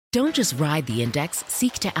Don't just ride the index,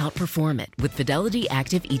 seek to outperform it with Fidelity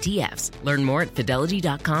Active ETFs. Learn more at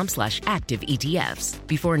fidelity.com/active ETFs.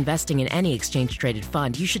 Before investing in any exchange-traded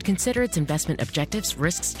fund, you should consider its investment objectives,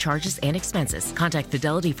 risks, charges, and expenses. Contact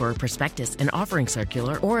Fidelity for a prospectus, an offering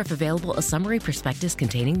circular, or if available, a summary prospectus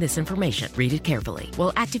containing this information. Read it carefully.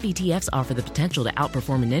 While active ETFs offer the potential to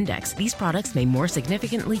outperform an index, these products may more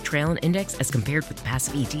significantly trail an index as compared with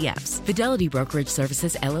passive ETFs. Fidelity Brokerage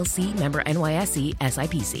Services, LLC, member NYSE,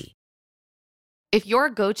 SIPC. If your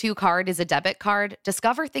go-to card is a debit card,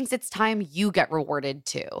 Discover thinks it's time you get rewarded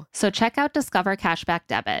too. So check out Discover Cashback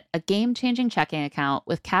Debit, a game-changing checking account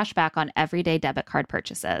with cash back on everyday debit card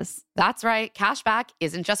purchases. That's right. Cashback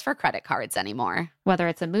isn't just for credit cards anymore. Whether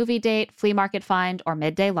it's a movie date, flea market find, or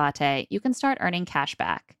midday latte, you can start earning cash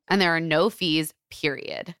back. And there are no fees,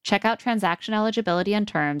 period. Check out transaction eligibility and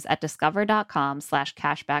terms at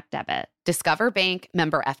discover.com/cashbackdebit. Discover Bank,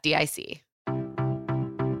 member FDIC.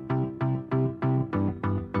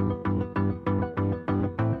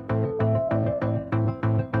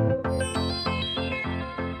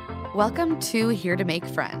 Welcome to Here to Make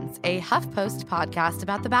Friends, a HuffPost podcast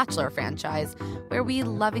about the Bachelor franchise, where we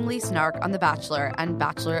lovingly snark on The Bachelor and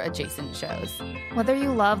Bachelor-adjacent shows. Whether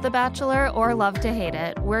you love The Bachelor or love to hate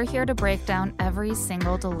it, we're here to break down every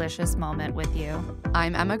single delicious moment with you.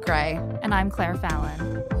 I'm Emma Gray. And I'm Claire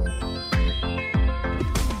Fallon.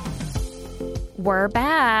 We're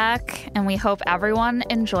back, and we hope everyone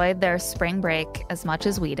enjoyed their spring break as much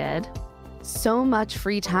as we did. So much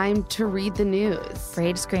free time to read the news.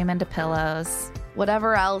 Rage scream into pillows.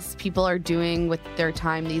 Whatever else people are doing with their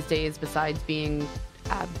time these days besides being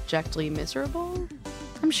abjectly miserable.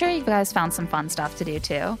 I'm sure you guys found some fun stuff to do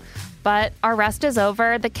too. But our rest is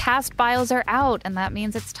over. The cast bios are out, and that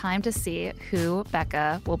means it's time to see who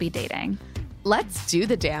Becca will be dating. Let's do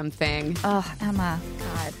the damn thing. Oh, Emma,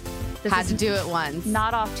 God. Had to do it once.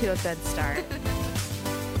 Not off to a good start.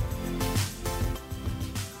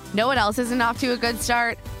 No one else isn't off to a good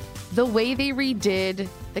start. The way they redid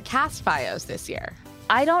the cast bios this year.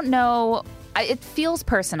 I don't know. It feels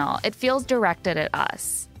personal. It feels directed at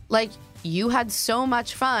us. Like, you had so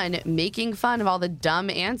much fun making fun of all the dumb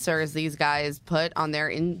answers these guys put on their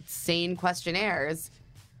insane questionnaires.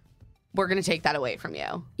 We're going to take that away from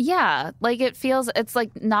you. Yeah. Like, it's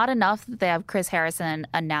like not enough that they have Chris Harrison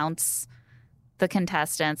announce the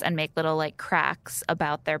contestants and make little like cracks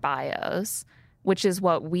about their bios, which is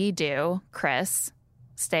what we do. Chris,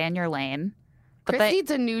 stay in your lane. But Chris needs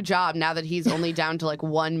a new job now that he's only down to like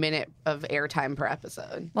 1 minute of airtime per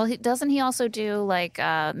episode. Well, doesn't he also do like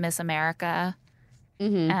Miss America?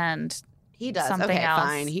 Mm-hmm. And he does. something okay, else.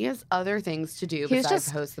 Fine. He has other things to do besides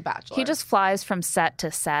host The Bachelor. He just flies from set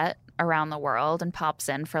to set around the world and pops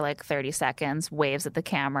in for like 30 seconds, waves at the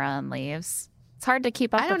camera, and leaves. It's hard to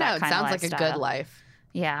keep up with that kind of lifestyle. It sounds like a good life.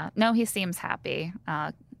 Yeah. No, he seems happy.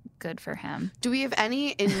 Good for him. Do we have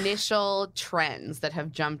any initial trends that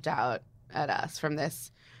have jumped out at us from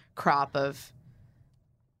this crop of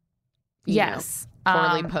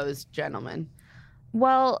poorly posed gentlemen?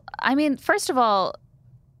 Well, I mean, first of all,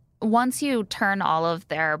 once you turn all of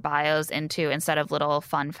their bios into, instead of little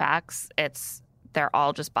fun facts, they're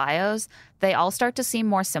all just bios, they all start to seem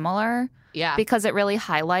more similar. Yeah. Because it really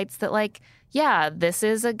highlights that, like, yeah, this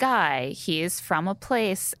is a guy. He's from a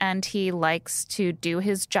place and he likes to do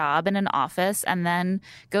his job in an office and then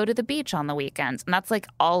go to the beach on the weekends. And that's like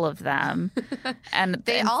all of them. And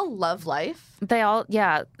they all love life. They all,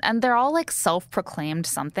 yeah. And they're all like self-proclaimed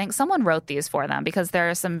something. Someone wrote these for them because there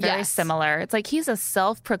are some very similar. It's like he's a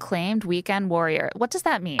self-proclaimed weekend warrior. What does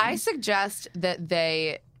that mean? I think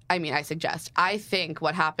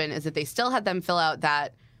what happened is that they still had them fill out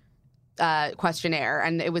that questionnaire,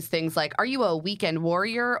 and it was things like, are you a weekend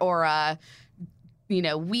warrior or a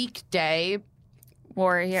weekday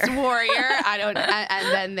warrior? I don't know. And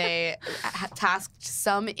then they tasked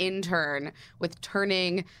some intern with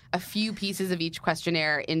turning a few pieces of each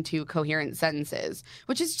questionnaire into coherent sentences,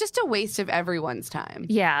 which is just a waste of everyone's time.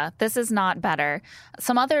 Yeah, this is not better.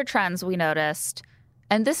 Some other trends we noticed,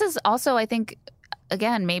 and this is also, I think,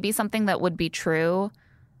 again, maybe something that would be true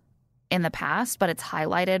in the past, but it's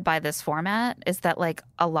highlighted by this format, is that like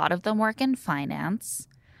a lot of them work in finance.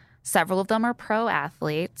 Several of them are pro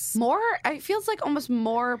athletes. It feels like almost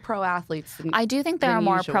more pro athletes than I do think there are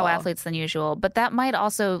more usual. pro athletes than usual, but that might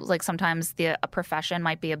also, like, sometimes a profession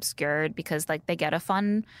might be obscured because like they get a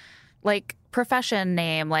fun like profession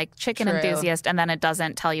name like chicken enthusiast, and then it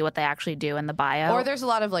doesn't tell you what they actually do in the bio. Or there's a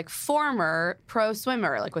lot of like former pro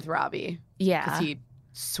swimmer, like with Robbie. Yeah. Because he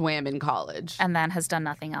swam in college. And then has done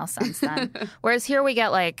nothing else since then. Whereas here we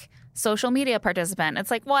get like social media participant.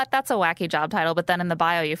 It's like, what? That's a wacky job title. But then in the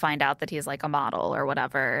bio, you find out that he's like a model or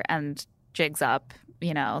whatever, and jigs up.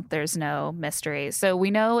 There's no mystery. So we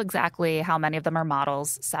know exactly how many of them are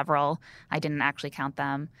models, several. I didn't actually count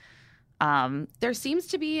them. There seems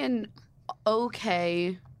to be an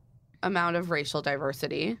okay amount of racial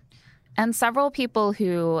diversity. And several people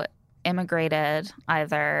who immigrated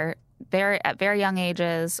either at very young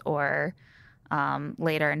ages or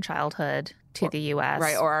later in childhood to the U.S.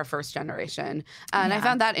 Right, or our first generation. And I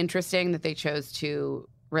found that interesting that they chose to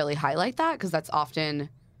really highlight that, because that's often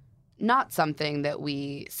not something that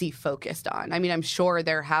we see focused on. I mean, I'm sure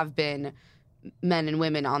there have been men and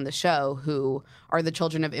women on the show who are the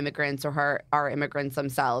children of immigrants or are immigrants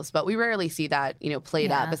themselves, but we rarely see that,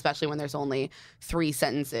 played up, especially when there's only 3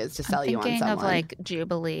 sentences to sell you on someone. I'm thinking of like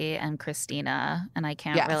Jubilee and Christina, and I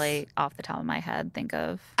can't really off the top of my head think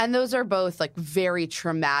of. And those are both like very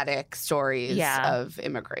traumatic stories of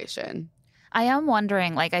immigration. I am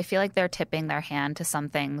wondering, I feel like they're tipping their hand to some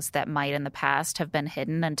things that might in the past have been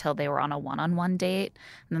hidden until they were on a one-on-one date.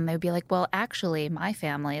 And then they'd be like, well, actually, my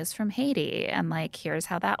family is from Haiti. And here's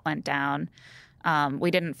how that went down.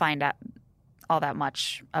 We didn't find out all that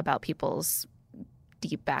much about people's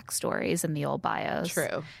deep backstories in the old bios.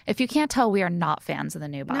 True. If you can't tell, we are not fans of the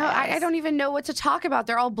new bios. No, I don't even know what to talk about.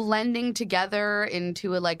 They're all blending together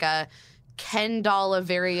into a Ken doll of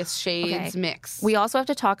various shades mix. We also have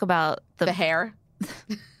to talk about the hair.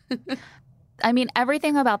 I mean,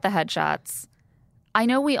 everything about the headshots. I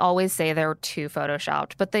know we always say they're too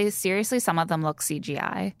photoshopped, but some of them look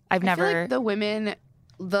CGI. I feel like the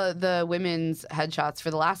women's headshots for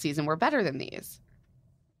the last season were better than these.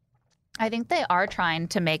 I think they are trying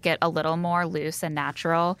to make it a little more loose and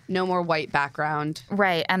natural. No more white background.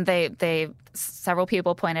 Right. And several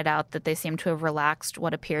people pointed out that they seem to have relaxed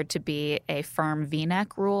what appeared to be a firm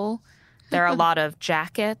V-neck rule. There are a lot of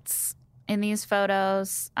jackets in these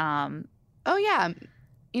photos. Oh, yeah.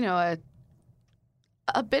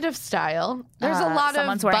 A bit of style. There's a lot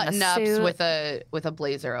of button-ups with a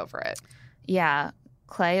blazer over it. Yeah.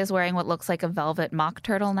 Clay is wearing what looks like a velvet mock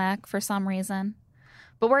turtleneck for some reason.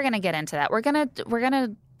 But we're going to get into that. We're gonna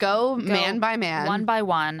go man by man, one by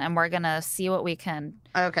one, and we're going to see what we can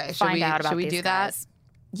find out about should we these do guys.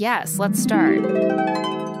 That? Yes, let's start.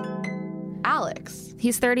 Alex.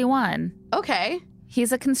 He's 31. Okay.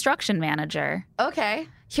 He's a construction manager. Okay.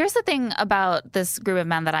 Here's the thing about this group of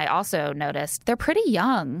men that I also noticed. They're pretty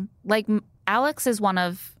young. Alex is one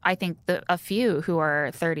of, I think, a few who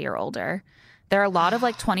are 30 or older. There are a lot of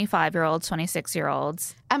 25-year-olds,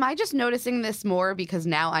 26-year-olds. Am I just noticing this more because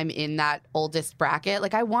now I'm in that oldest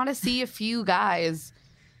bracket? I want to see a few guys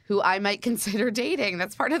who I might consider dating.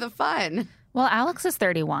 That's part of the fun. Well, Alex is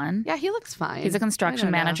 31. Yeah, he looks fine. He's a construction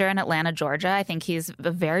manager in Atlanta, Georgia. I think he's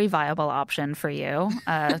a very viable option for you.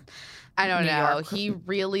 I don't know. He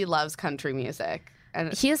really loves country music.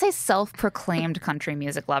 And he is a self-proclaimed country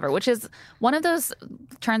music lover, which is one of those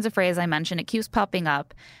turns of phrase I mentioned. It keeps popping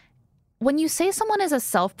up. When you say someone is a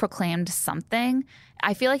self-proclaimed something,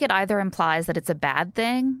 I feel like it either implies that it's a bad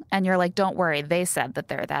thing, and you're like, don't worry, they said that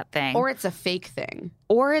they're that thing. Or it's a fake thing.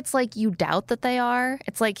 Or it's like you doubt that they are.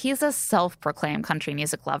 It's like he's a self-proclaimed country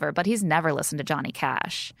music lover, but he's never listened to Johnny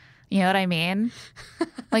Cash. You know what I mean?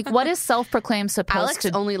 What is self-proclaimed supposed to...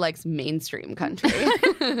 Alex only likes mainstream country.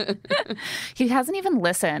 He hasn't even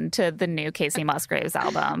listened to the new Casey Musgraves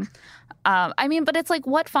album. But it's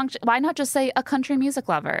what function... Why not just say a country music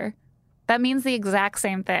lover? That means the exact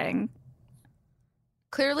same thing.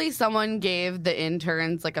 Clearly someone gave the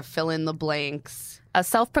interns a fill in the blanks. A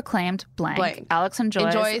self-proclaimed blank. Alex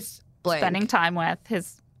enjoys blank. Spending time with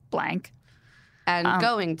his blank. And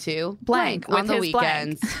going to blank on the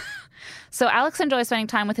weekends. So Alex enjoys spending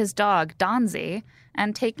time with his dog, Donzi,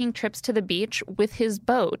 and taking trips to the beach with his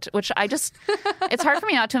boat, which it's hard for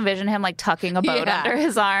me not to envision him tucking a boat under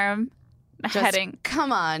his arm, jaunting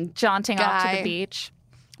off to the beach.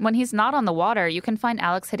 When he's not on the water, you can find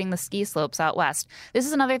Alex hitting the ski slopes out west. This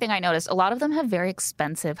is another thing I noticed. A lot of them have very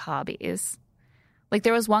expensive hobbies.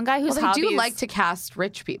 There was one guy whose hobbies... They do like to cast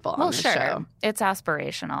rich people on the show. It's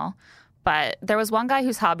aspirational. But there was one guy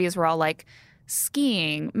whose hobbies were all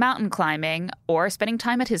skiing, mountain climbing, or spending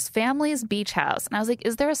time at his family's beach house. And I was like,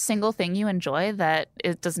 is there a single thing you enjoy that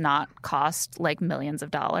it does not cost millions of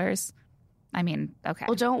dollars? I mean, okay.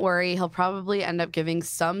 Well, don't worry. He'll probably end up giving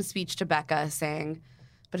some speech to Becca saying...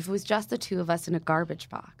 But if it was just the two of us in a garbage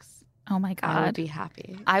box, oh my God, I would be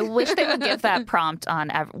happy. I wish they would give that prompt on.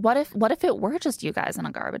 What if it were just you guys in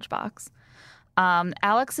a garbage box?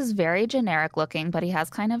 Alex is very generic looking, but he has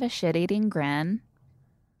kind of a shit-eating grin.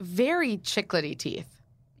 Very chiclety teeth.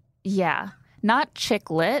 Yeah, not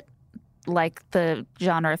chick-lit, like the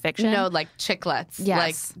genre of fiction. No, like chiclets,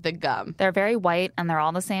 Yes. like the gum. They're very white and they're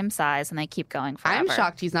all the same size and they keep going forever. I'm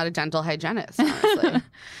shocked he's not a dental hygienist, honestly.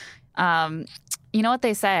 You know what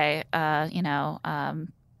they say, I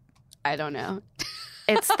don't know.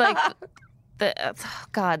 it's like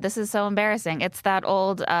God, this is so embarrassing. It's that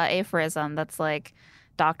old aphorism that's like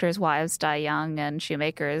doctors' wives die young and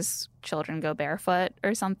shoemakers' children go barefoot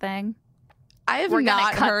or something. I have We're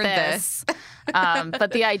not gonna cut heard this.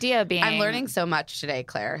 But the idea being, I'm learning so much today,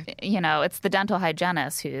 Claire. it's the dental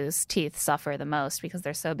hygienist whose teeth suffer the most because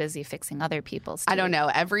they're so busy fixing other people's teeth. I don't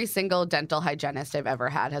know. Every single dental hygienist I've ever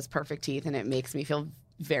had has perfect teeth, and it makes me feel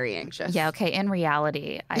very anxious. Yeah, okay. In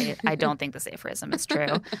reality, I don't think this aphorism is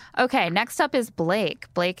true. Okay, next up is Blake.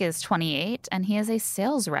 Blake is 28, and he is a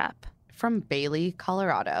sales rep. From Bailey,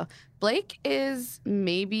 Colorado. Blake is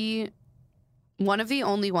maybe one of the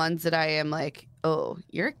only ones that I am like, oh,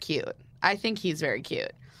 you're cute. I think he's very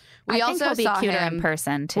cute. I think he'll be cuter in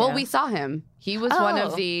person, too. Well, we saw him. He was one Oh.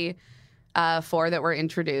 of the 4 that were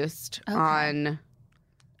introduced on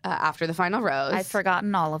after the final rose. I've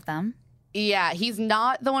forgotten all of them. Yeah, he's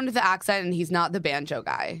not the one with the accent, and he's not the banjo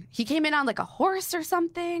guy. He came in on like a horse or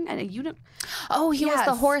something, and you know. Oh, he was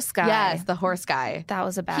the horse guy. Yes, the horse guy. That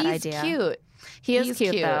was a bad He's idea. cute. He is He's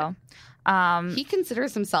cute, cute. though. He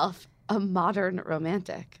considers himself a modern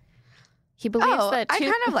romantic. He believes Oh, that I two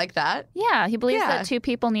kind of like that. Yeah, he believes Yeah. that two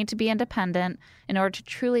people need to be independent in order to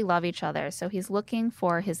truly love each other. So he's looking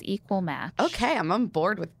for his equal match. Okay, I'm on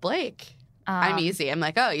board with Blake. I'm easy. I'm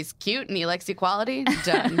like, oh, he's cute and he likes equality.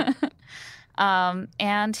 Done.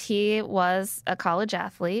 And he was a college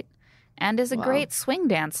athlete and is a Wow. great swing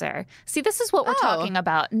dancer. See, this is what we're Oh. talking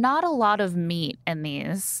about. Not a lot of meat in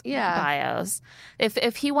these bios.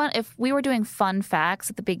 If we were doing fun facts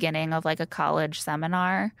at the beginning of like a college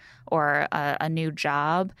seminar or a new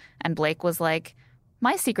job, and Blake was like,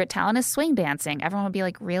 my secret talent is swing dancing, everyone would be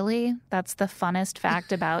like, really? That's the funnest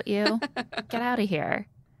fact about you? Get out of here.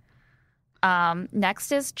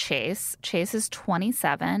 Next is Chase. Chase is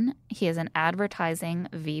 27. He is an advertising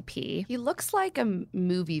VP. He looks like a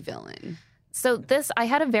movie villain. So I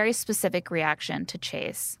had a very specific reaction to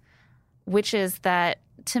Chase, which is that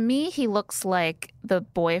to me, he looks like the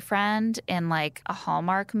boyfriend in like a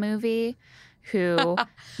Hallmark movie who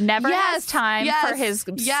never has time for his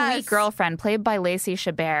sweet girlfriend, played by Lacey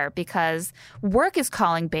Chabert, because work is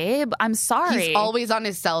calling, babe. I'm sorry. He's always on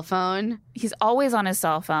his cell phone. He's always on his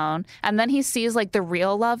cell phone. And then he sees like the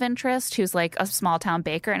real love interest who's like a small town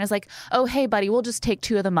baker and is like, oh, hey, buddy, we'll just take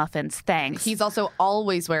 2 of the muffins. Thanks. He's also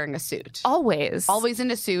always wearing a suit. always. Always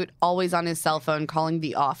in a suit, always on his cell phone calling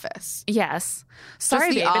the office. Yes. Sorry,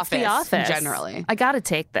 the babe. It's the office, office. generally. I got to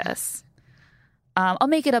take this. I'll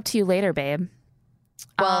make it up to you later, babe.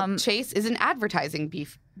 Well, Chase is an advertising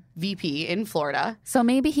VP in Florida. So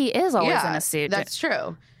maybe he is always in a suit. That's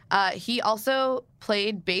true. He also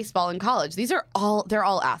played baseball in college. They're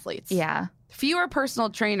all athletes. Yeah. Fewer personal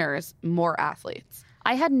trainers, more athletes.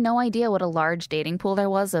 I had no idea what a large dating pool there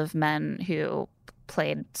was of men who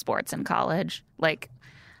played sports in college. Like,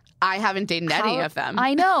 I haven't dated any of them.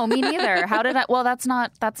 I know, me neither. How did I? Well, that's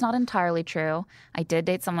not entirely true. I did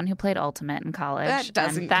date someone who played ultimate in college. That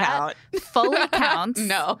doesn't and that count. Fully counts.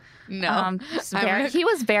 No. He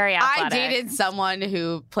was very athletic. I dated someone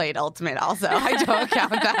who played ultimate also. I don't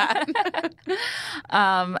count that.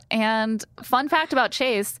 And fun fact about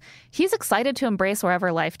Chase, he's excited to embrace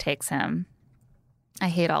wherever life takes him. I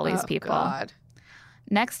hate all these people. God.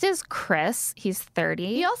 Next is Chris. He's 30.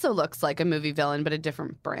 He also looks like a movie villain, but a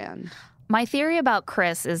different brand. My theory about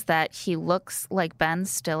Chris is that he looks like Ben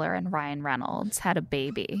Stiller and Ryan Reynolds had a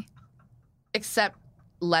baby. Except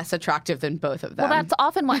less attractive than both of them. Well, that's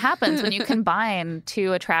often what happens when you combine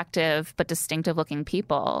 2 attractive but distinctive looking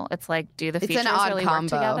people. It's like, do the It's an features odd really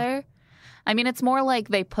combo. work together? I mean, it's more like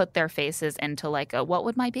they put their faces into like a what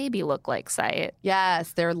would my baby look like site.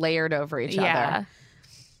 Yes, they're layered over each Yeah. other.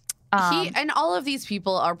 And all of these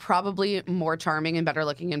people are probably more charming and better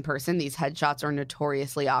looking in person. These headshots are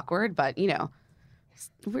notoriously awkward, but you know,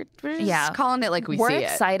 we're just calling it like we We're see it.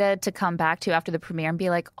 excited to come back to after the premiere and be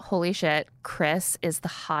like, holy shit, Chris is the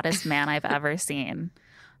hottest man I've ever seen.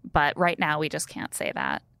 But right now, we just can't say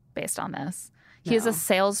that based on this. He is a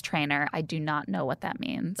sales trainer. I do not know what that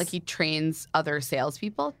means. Like he trains other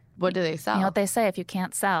salespeople. What do they sell? You know what they say, if you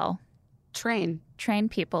can't sell, train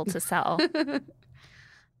people to sell.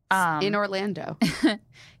 in Orlando.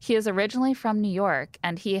 He is originally from New York,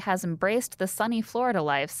 and he has embraced the sunny Florida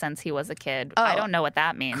life since he was a kid. I don't know what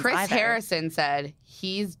that means Chris either. Harrison said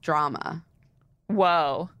he's drama.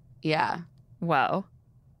 Whoa. Yeah. Whoa.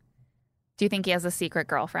 Do you think he has a secret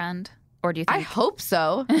girlfriend? Or do you I think? hope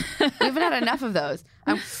so. We haven't had enough of those.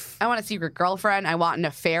 I want a secret girlfriend. I want an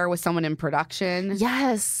affair with someone in production.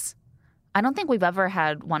 Yes. I don't think we've ever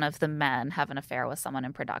had one of the men have an affair with someone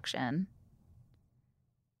in production.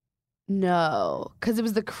 No, because it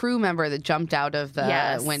was the crew member that jumped out of the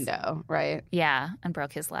Yes. window, right? Yeah, and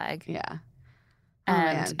broke his leg. Yeah. Oh,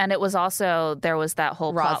 man. And it was also, there was that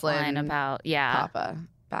whole plot Rosalind line about, Papa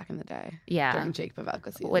back in the day. Yeah. During Jake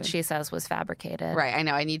Pavelka season. which she says was fabricated. Right, I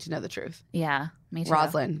know. I need to know the truth. Yeah, me too.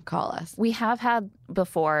 Rosalind, call us. We have had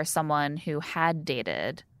before someone who had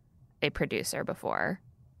dated a producer before.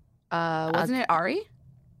 Wasn't it Ari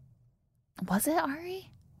Was it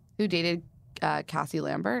Ari? who dated Cassie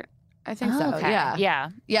Lambert? I think so. Okay. Yeah. Yeah.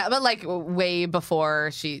 Yeah, but like way before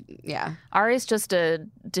she, yeah. Ari's just a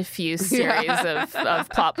diffuse series of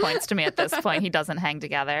plot points to me at this point. He doesn't hang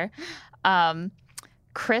together.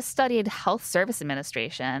 Chris studied health service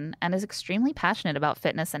administration and is extremely passionate about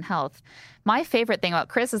fitness and health. My favorite thing about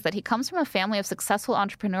Chris is that he comes from a family of successful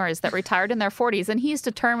entrepreneurs that retired in their 40s, and he's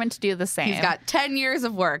determined to do the same. He's got 10 years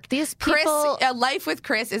of work. These people- Chris, a life with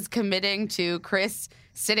Chris is committing to Chris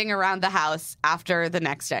sitting around the house after the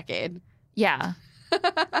next decade. Yeah.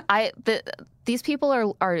 These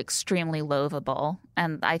people are extremely loathable,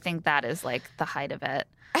 and I think that is like the height of it.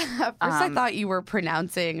 At first, I thought you were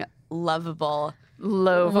pronouncing lovable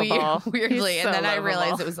Loathable. weirdly, He's and so then I loathable.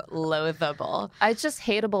 realized it was loathable. I just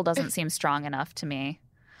hateable doesn't seem strong enough to me.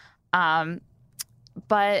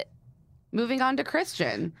 But Moving on to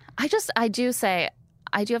Christian. I do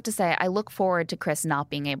have to say, I look forward to Chris not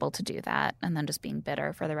being able to do that and then just being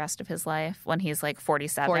bitter for the rest of his life when he's like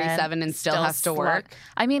 47. 47 and still has to work.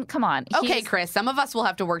 I mean, come on. Okay, Chris, some of us will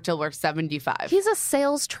have to work till we're 75. He's a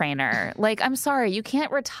sales trainer. Like, I'm sorry, you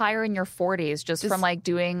can't retire in your 40s just from like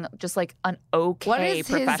doing just like an okay What is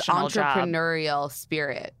his professional job. entrepreneurial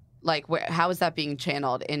spirit? Like, how is that being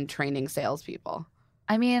channeled in training salespeople?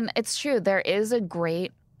 I mean, it's true. There is a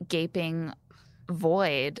great gaping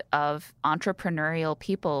void of entrepreneurial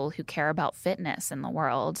people who care about fitness in the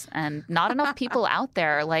world, and not enough people out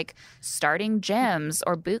there like starting gyms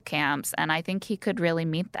or boot camps, and I think he could really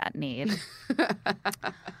meet that need.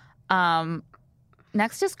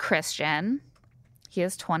 Next is Christian. He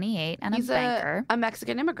is 28 and He's a banker. a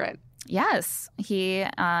Mexican immigrant. Yes, he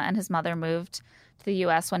and his mother moved to the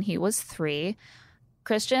U.S. when he was 3.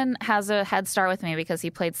 Christian has a head start with me because he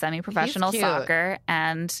played semi-professional He's cute. soccer,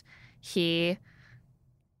 and he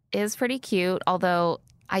is pretty cute, although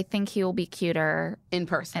I think he will be cuter In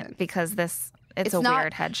person. because it's a not-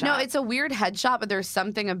 weird headshot. No, it's a weird headshot, but there's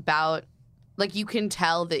something about, like, you can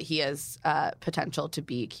tell that he has potential to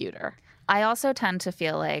be cuter. I also tend to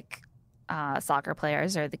feel like soccer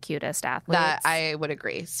players are the cutest athletes. That I would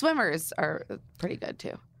agree. Swimmers are pretty good,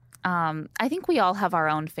 too. I think we all have our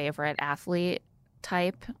own favorite athlete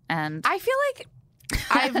type, and I feel like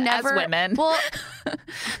I've never... as women. Well,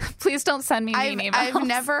 please don't send me mean emails. I've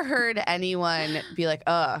never heard anyone be like,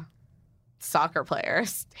 soccer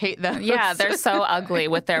players. Hate them. Yeah, they're so ugly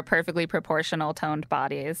with their perfectly proportional toned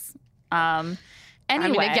bodies. Anyway, I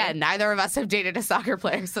mean, again, neither of us have dated a soccer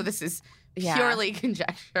player, so this is Yeah. purely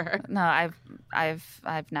conjecture. no,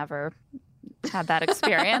 I've never had that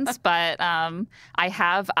experience, but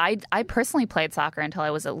I personally played soccer until I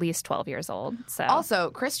was at least 12 years old. So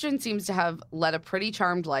Also, Christian seems to have led a pretty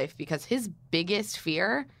charmed life because his biggest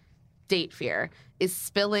fear, date fear, is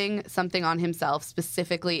spilling something on himself,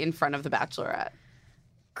 specifically in front of the Bachelorette.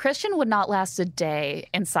 Christian would not last a day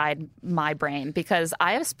inside my brain because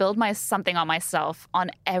I have spilled something on myself on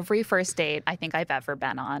every first date I think I've ever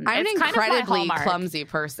been on. I'm It's an kind of my incredibly hallmark. clumsy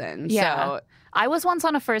person. Yeah. So I was once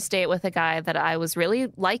on a first date with a guy that I was really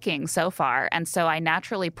liking so far, and so I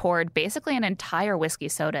naturally poured basically an entire whiskey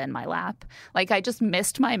soda in my lap. Like, I just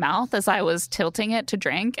missed my mouth as I was tilting it to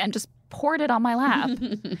drink and just poured it on my lap.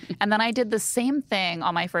 And then I did the same thing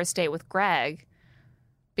on my first date with Greg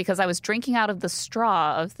because I was drinking out of the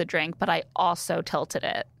straw of the drink, but I also tilted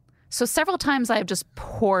it. So several times I have just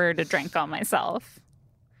poured a drink on myself.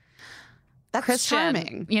 that's Christian,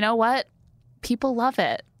 charming. you know what? People love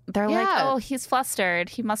it. They're like, Yeah. oh, he's flustered.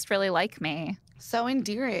 He must really like me. So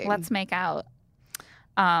endearing. Let's make out.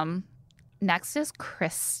 Next is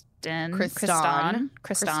Kristin.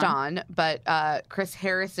 Kristan. But Chris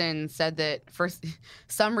Harrison said that for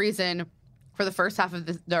some reason, for the first half of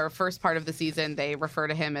the first part of the season, they refer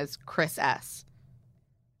to him as Chris S.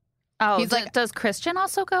 Oh, He's like- does Christian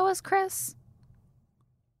also go as Chris?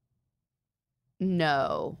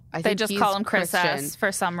 No, I They think just he's call him Chris Christian. S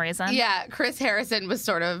for some reason. Yeah, Chris Harrison was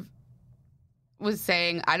sort of was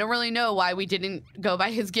saying, I don't really know why we didn't go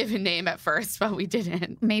by his given name at first, but we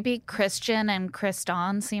didn't. Maybe Christian and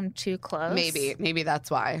Kriston seemed too close. Maybe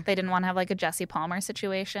that's why. They didn't want to have like a Jesse Palmer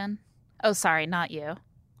situation. Oh, sorry, not you.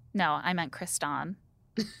 No, I meant Kriston.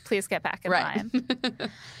 Please get back in line.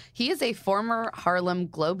 He is a former Harlem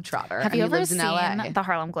Globetrotter. Have you ever lives in seen LA. the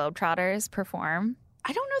Harlem Globetrotters perform?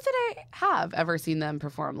 I don't know that I have ever seen them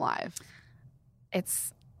perform live.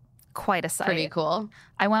 It's quite a sight. Pretty cool.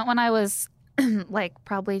 I went when I was like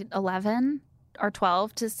probably 11 or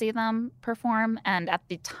 12 to see them perform. And at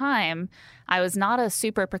the time, I was not a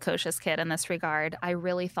super precocious kid in this regard. I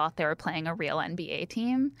really thought they were playing a real NBA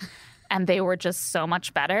team. And they were just so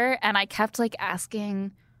much better. And I kept like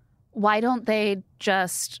asking, why don't they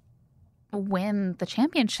just win the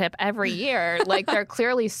championship every year? Like they're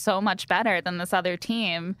clearly so much better than this other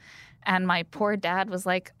team. And my poor dad was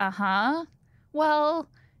like, well,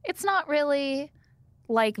 it's not really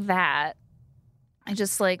like that. I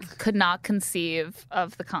just like could not conceive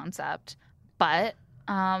of the concept. But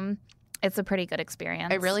it's a pretty good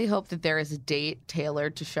experience. I really hope that there is a date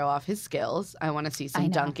tailored to show off his skills. I want to see some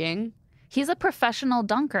dunking. He's a professional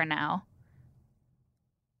dunker now.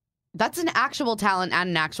 That's an actual talent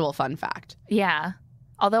and an actual fun fact. Yeah.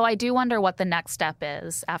 Although I do wonder what the next step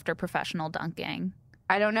is after professional dunking.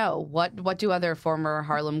 I don't know. What do other former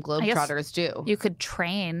Harlem Globetrotters do? You could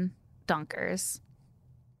train dunkers.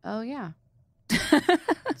 Oh, yeah.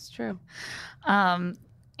 It's true.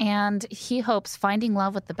 And he hopes finding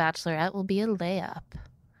love with the Bachelorette will be a layup.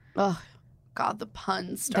 Oh, God, the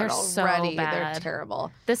puns start They're already. so bad. They're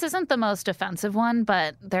terrible. This isn't the most offensive one,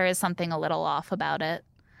 but there is something a little off about it.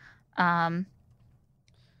 And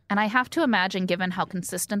I have to imagine, given how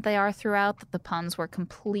consistent they are throughout, that the puns were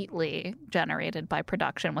completely generated by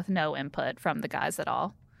production with no input from the guys at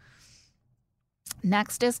all.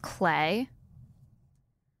 Next is Clay.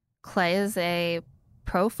 Clay is a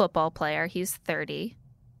pro football player. He's 30.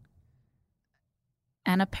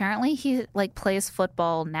 And apparently he like plays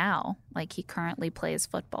football now. Like he currently plays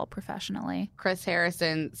football professionally. Chris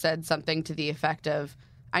Harrison said something to the effect of,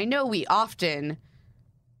 I know we often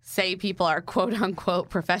say people are quote unquote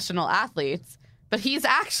professional athletes, but he's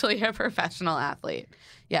actually a professional athlete.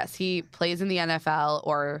 Yes, he plays in the NFL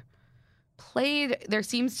or played. There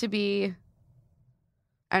seems to be,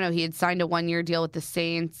 I don't know, he had signed a 1-year deal with the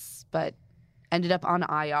Saints, but ended up on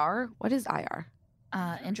IR. What is IR?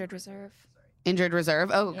 Injured reserve. Injured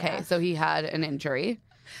reserve. Oh, okay. Yeah. So he had an injury.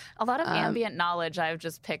 A lot of ambient knowledge I've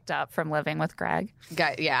just picked up from living with Greg.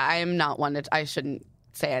 Yeah, I am not one to, I shouldn't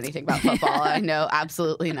say anything about football. I know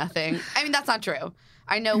absolutely nothing. I mean, that's not true.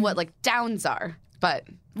 I know what like downs are, but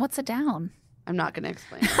What's a down? I'm not going to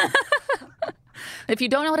explain it. If you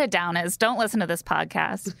don't know what a down is, don't listen to this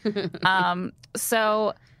podcast.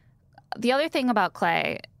 So the other thing about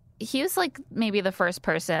Clay, he was like maybe the first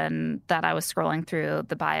person that I was scrolling through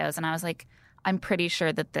the bios, and I was like, I'm pretty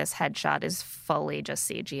sure that this headshot is fully just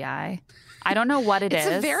CGI. I don't know what it is.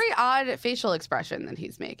 It's a very odd facial expression that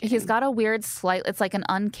he's making. He's got a weird it's like an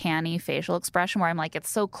uncanny facial expression where I'm like, it's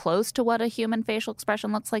so close to what a human facial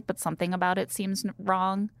expression looks like, but something about it seems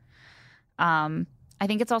wrong. I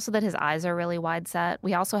think it's also that his eyes are really wide set.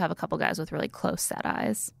 We also have a couple guys with really close set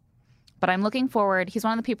eyes. But I'm looking forward. He's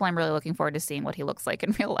one of the people I'm really looking forward to seeing what he looks like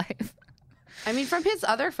in real life. I mean, from his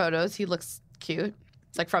other photos, he looks cute.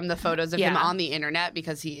 It's like from the photos of him on the internet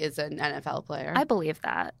because he is an NFL player. I believe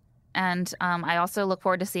that. And I also look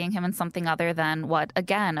forward to seeing him in something other than what,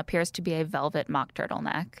 again, appears to be a velvet mock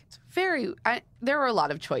turtleneck. There were a lot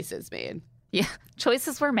of choices made. Yeah,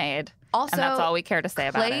 choices were made. Also, and that's all we care to say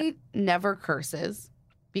about it. Clay never curses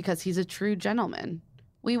because he's a true gentleman.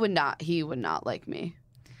 He would not like me.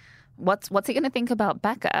 What's he going to think about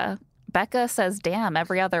Becca? Becca says damn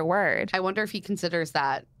every other word. I wonder if he considers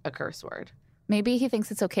that a curse word. Maybe he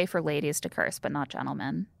thinks it's okay for ladies to curse, but not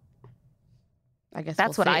gentlemen. I guess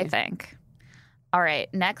that's we'll what see. I think. All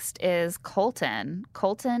right, next is Colton.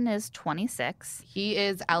 Colton is 26. He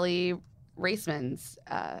is Ellie Raceman's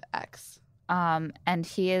ex. And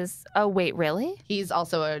he is, oh, wait, really? He's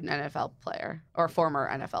also an NFL player or former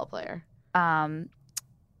NFL player.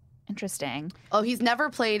 Interesting. Oh, he's never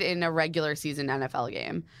played in a regular season NFL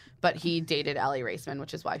game, but he dated Ellie Raceman,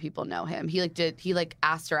 which is why people know him. He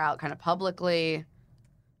asked her out kind of publicly.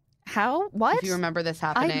 How? What? If you remember this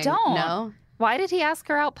happening. I don't. No? Why did he ask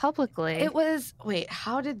her out publicly? It was,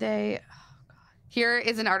 how did they? Oh, God. Here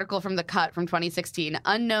is an article from The Cut from 2016.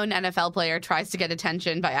 Unknown NFL player tries to get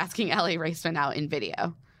attention by asking Ellie Raceman out in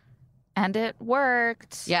video. And it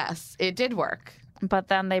worked. Yes, it did work. But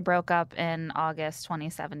then they broke up in August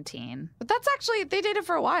 2017. But that's actually, they dated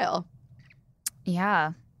for a while.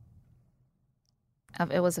 Yeah.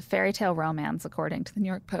 It was a fairy tale romance, according to the New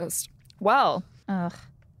York Post. Well, ugh.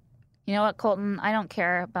 You know what, Colton? I don't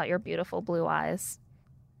care about your beautiful blue eyes.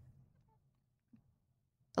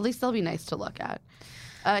 At least they'll be nice to look at.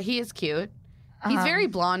 He is cute. He's very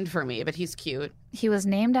blonde for me, but he's cute. He was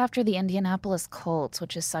named after the Indianapolis Colts,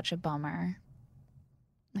 which is such a bummer.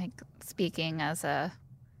 Like, speaking as That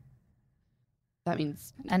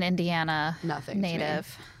means an Indiana nothing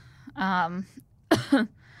native.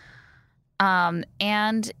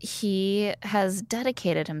 And he has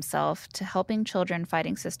dedicated himself to helping children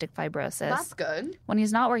fighting cystic fibrosis. That's good. When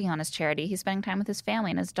he's not working on his charity, he's spending time with his family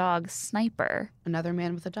and his dog, Sniper. Another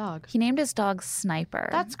man with a dog. He named his dog Sniper.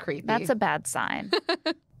 That's creepy. That's a bad sign.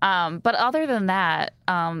 But other than that,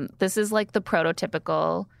 this is like the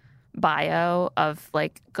prototypical bio of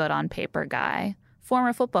like good on paper guy.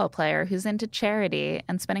 Former football player who's into charity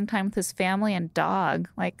and spending time with his family and dog.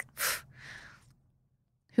 Like,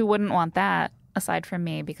 who wouldn't want that aside from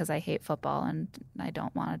me, because I hate football and I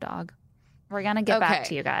don't want a dog. We're going to get back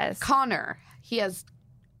to you guys. Connor. He has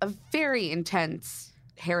a very intense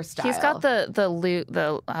hairstyle. He's got the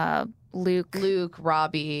Luke,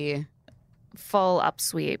 Robbie, full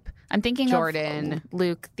upsweep. I'm thinking Jordan. of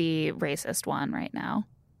Luke, the racist one right now.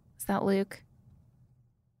 Is that Luke?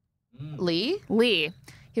 Lee.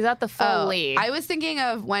 He's got the full Lee. I was thinking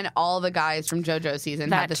of when all the guys from JoJo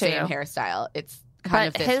season had the same hairstyle. It's kind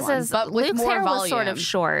of this his one, is, but with Luke's more hair volume. was sort of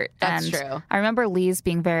short. That's and true. I remember Lee's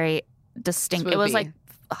being very distinct. Swoopy. It was like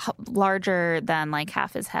larger than like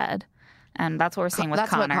half his head. And that's what we're seeing with That's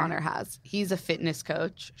Connor. what Connor has. He's a fitness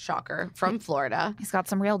coach, shocker, from Florida. He's got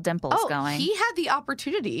some real dimples going. He had the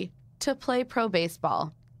opportunity to play pro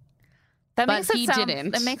baseball. That but makes it he sound,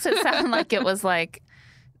 didn't. It makes it sound like it was like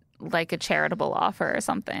a charitable offer or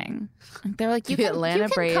something. They're like, you The can, Atlanta you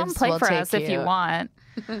can Braves come play will for take us if you you. want.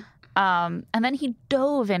 And then he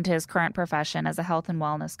dove into his current profession as a health and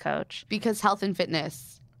wellness coach. Because health and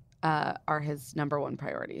fitness are his number one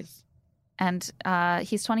priorities. And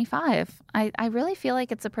he's 25. I really feel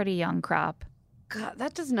like it's a pretty young crop. God,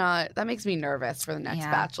 that makes me nervous for the next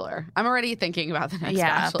Yeah. Bachelor. I'm already thinking about the next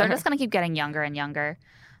Yeah, Bachelor. they're just going to keep getting younger and younger.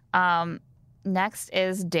 Next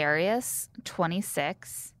is Darius,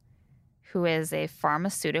 26, who is a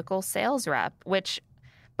pharmaceutical sales rep, which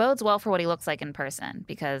bodes well for what he looks like in person,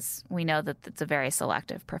 because we know that it's a very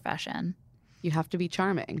selective profession. You have to be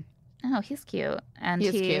charming. Oh, he's cute. And He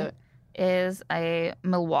is cute. is a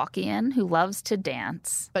Milwaukeean who loves to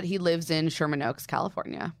dance. But he lives in Sherman Oaks,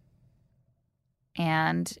 California.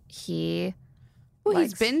 And he Well,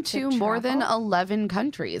 he's likes been to more than travel. 11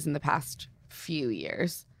 countries in the past few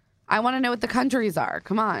years. I want to know what the countries are.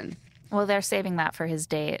 Come on. Well, they're saving that for his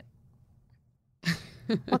date.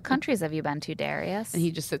 What countries have you been to, Darius? And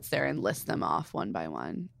he just sits there and lists them off one by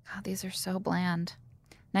one. God, these are so bland.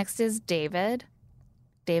 Next is David.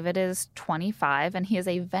 David is 25, and he is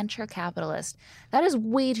a venture capitalist. That is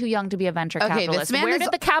way too young to be a venture capitalist. This man Where is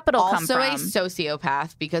did the capital come also from? a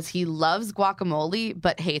sociopath because he loves guacamole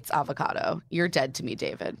but hates avocado. You're dead to me,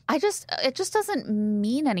 David. It just doesn't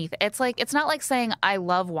mean anything. It's not like saying I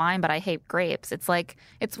love wine but I hate grapes. It's like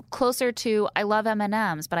it's closer to I love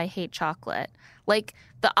M&Ms but I hate chocolate. Like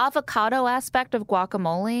the avocado aspect of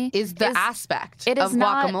guacamole Is the aspect it of is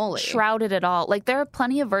not guacamole. shrouded at all. Like there are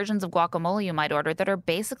plenty of versions of guacamole you might order that are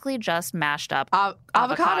basically just mashed up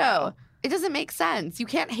Avocado. It doesn't make sense. You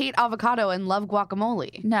can't hate avocado and love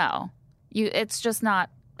guacamole. No, it's just not.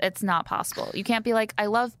 It's not possible. You can't be like I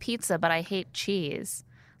love pizza but I hate cheese.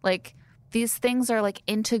 Like these things are like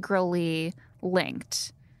integrally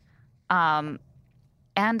linked. And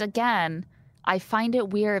again, I find it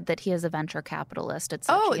weird that he is a venture capitalist at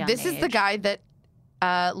such a young this is the age. guy that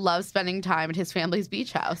loves spending time at his family's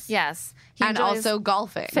beach house. Yes, he And enjoys also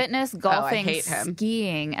golfing. fitness, golfing, hate him.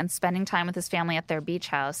 skiing, and spending time with his family at their beach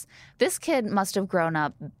house. This kid must have grown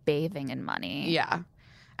up bathing in money. Yeah.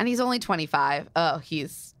 And he's only 25. Oh,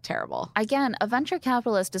 he's terrible. Again, a venture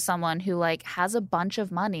capitalist is someone who like has a bunch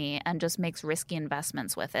of money and just makes risky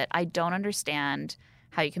investments with it. I don't understand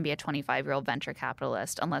how you can be a 25-year-old venture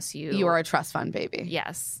capitalist unless you are a trust fund baby.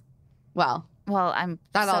 Yes. Well, Well, I'm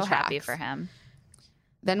That so all happy tracks. for him.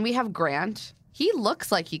 then we have Grant. He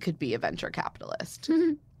looks like he could be a venture capitalist,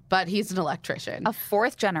 but he's an electrician. A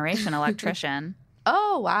fourth-generation electrician.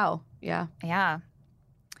 Oh, wow. Yeah. Yeah.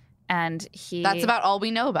 And he That's about all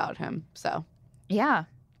we know about him. So Yeah.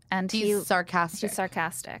 And he's sarcastic. he's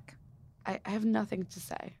sarcastic. I have nothing to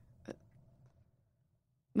say.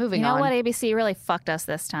 Moving You know on. what? ABC really fucked us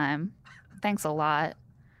this time. Thanks a lot.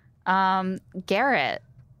 Garrett.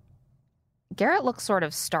 Garrett looks sort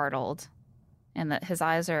of startled in that his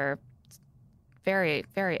eyes are very,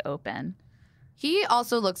 very open. He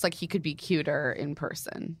also looks like he could be cuter in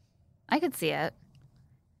person. I could see it.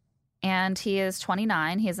 And he is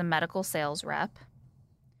 29. He is a medical sales rep.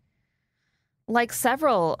 Like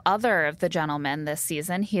several other of the gentlemen this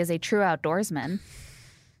season, he is a true outdoorsman.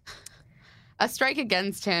 A strike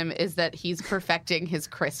against him is that he's perfecting his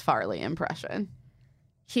Chris Farley impression.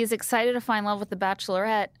 He's excited to find love with the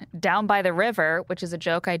Bachelorette down by the river, which is a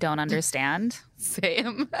joke I don't understand.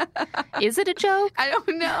 Same. Is it a joke? I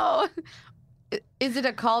don't know. Is it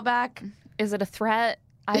a callback? Is it a threat?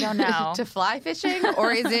 I don't know. To fly fishing?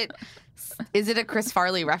 Or is it a Chris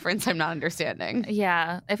Farley reference I'm not understanding?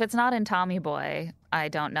 Yeah. If it's not in Tommy Boy, I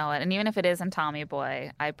don't know it. And even if it is in Tommy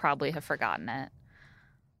Boy, I probably have forgotten it.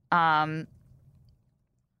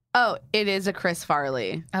 Oh, it is a Chris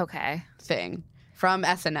Farley Okay. thing from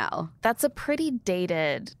SNL. That's a pretty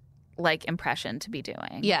dated, impression to be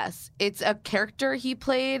doing. Yes. It's a character he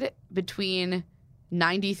played between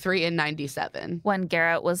 93 and 97. When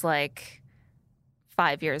Garrett was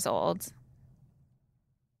 5 years old.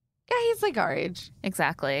 Yeah, he's like our age.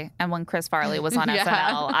 Exactly. And when Chris Farley was on Yeah.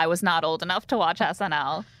 SNL, I was not old enough to watch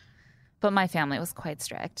SNL. But my family was quite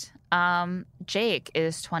strict. Jake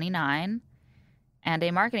is 29 and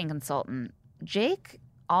a marketing consultant. Jake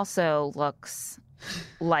also looks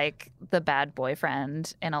like the bad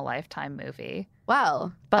boyfriend in a Lifetime movie.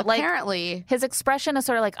 Well, But, apparently, His expression is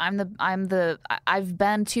sort of I've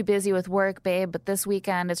been too busy with work, babe, but this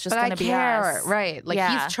weekend it's just but going I to be care. us. Right.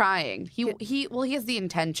 Yeah. He's trying. He has the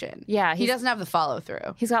intention. Yeah, He doesn't have the follow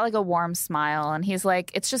through. He's got a warm smile and he's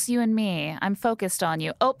like, it's just you and me. I'm focused on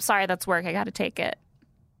you. Oh, sorry, that's work. I got to take it.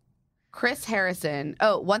 Chris Harrison.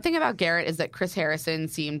 Oh, one thing about Garrett is that Chris Harrison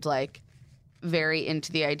seemed very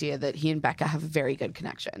into the idea that he and Becca have a very good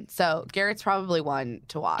connection. So Garrett's probably one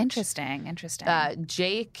to watch. Interesting.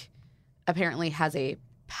 Jake apparently has a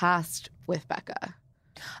past with Becca.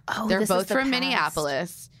 Oh, They're this is both the from past.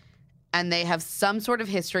 Minneapolis, and they have some sort of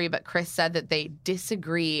history, but Chris said that they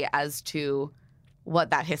disagree as to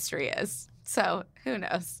what that history is. So who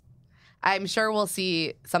knows? I'm sure we'll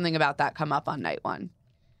see something about that come up on night one.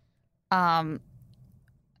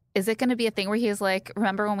 Is it going to be a thing where he's like,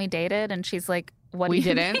 remember when we dated? And she's like, what We do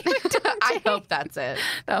you didn't. mean? I hope that's it.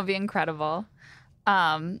 That would be incredible.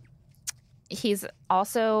 He's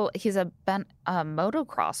been a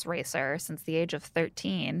motocross racer since the age of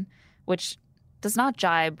 13, which does not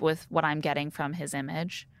jibe with what I'm getting from his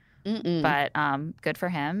image. Mm-mm. But good for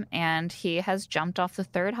him. And he has jumped off the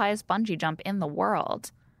third highest bungee jump in the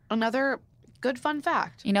world. Another good fun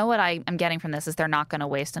fact. You know what I'm getting from this is they're not going to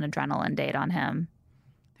waste an adrenaline date on him.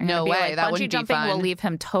 They're gonna No be way. like, That bungee wouldn't be jumping will fun. leave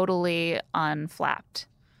him totally unflapped.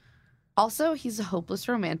 Also, he's a hopeless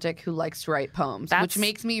romantic who likes to write poems, That's- which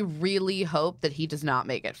makes me really hope that he does not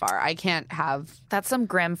make it far. I can't have That's some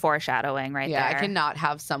grim foreshadowing right Yeah, there. I cannot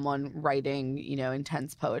have someone writing,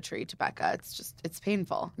 intense poetry to Becca. It's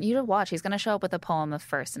painful. You to watch. He's going to show up with a poem the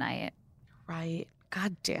first night. Right.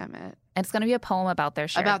 God damn it. And it's going to be a poem about their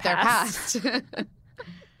shared About their past.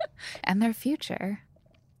 and their future.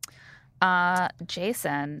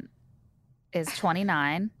 Jason is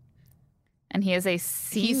 29, and he is a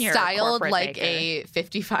senior. He's styled corporate like baker. a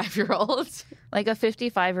 55-year-old. Like a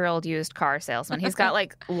 55-year-old used car salesman. He's got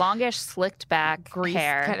longish, slicked back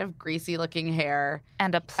hair, Kind of greasy looking hair.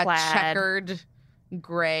 and a A plaid. checkered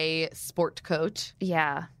gray sport coat.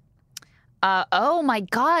 Yeah. Oh my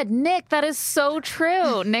God, Nick, that is so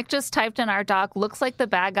true. Nick just typed in our doc, looks like the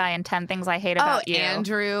bad guy in 10 Things I Hate About You.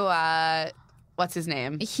 Andrew, what's his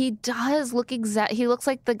name? He does look he looks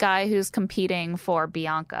like the guy who's competing for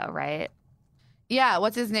Bianca, right? Yeah,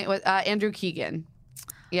 what's his name? Andrew Keegan.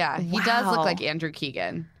 Yeah, he does Wow. look like Andrew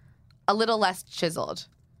Keegan. A little less chiseled.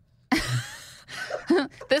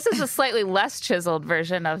 This is a slightly less chiseled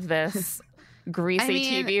version of this greasy I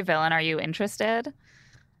mean- TV villain. Are you interested?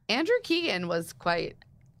 Andrew Keegan was quite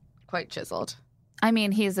chiseled. I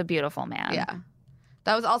mean, he's a beautiful man. Yeah.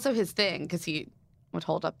 That was also his thing because he would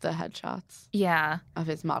hold up the headshots Yeah. of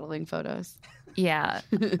his modeling photos. Yeah.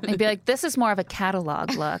 And be like, this is more of a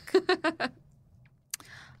catalog look.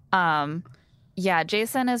 Yeah,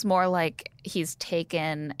 Jason is more like he's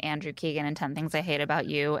taken Andrew Keegan and 10 Things I Hate About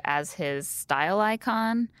You as his style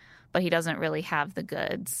icon, but he doesn't really have the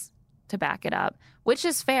goods to back it up, which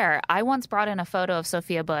is fair. I once brought in a photo of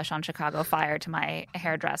Sophia Bush on Chicago Fire to my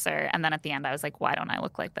hairdresser, and then at the end I was like, why don't I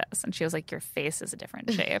look like this? And she was like, your face is a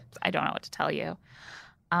different shape. I don't know what to tell you.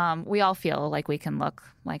 We all feel like we can look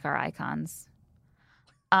like our icons.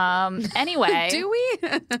 Anyway. Do we?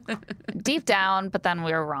 Deep down, but then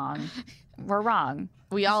we're wrong. We're wrong.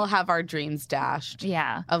 We all have our dreams dashed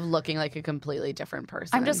Yeah. of looking like a completely different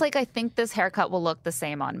person. I'm just like, I think this haircut will look the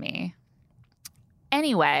same on me.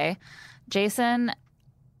 Anyway, Jason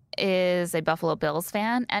is a Buffalo Bills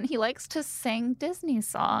fan, and he likes to sing Disney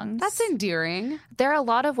songs. That's endearing. There are a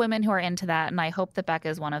lot of women who are into that, and I hope that Becca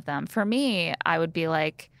is one of them. For me, I would be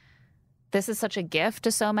like, this is such a gift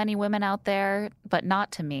to so many women out there, but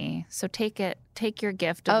not to me. So take your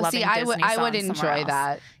gift of loving Disney songs I would somewhere enjoy else.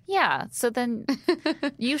 that. Yeah. So then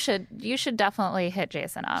you should definitely hit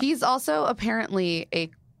Jason up. He's also apparently a,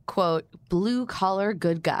 quote, blue-collar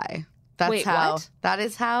good guy. Wait, what? That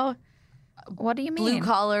is how What do you mean?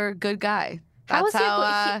 blue-collar good guy. How That's is he?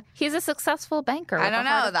 how He's a successful banker. I with don't a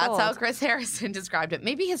heart know. of That's gold. how Chris Harrison described it.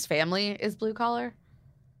 Maybe his family is blue-collar.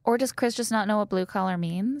 Or does Chris just not know what blue collar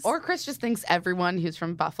means? Or Chris just thinks everyone who's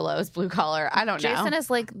from Buffalo is blue-collar. I don't know. Jason is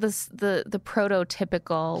like the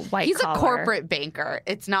prototypical white He's collar. a corporate banker.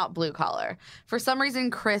 It's not blue-collar. For some reason,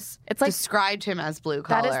 Chris described him as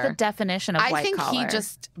blue-collar. That is the definition of I white think collar. he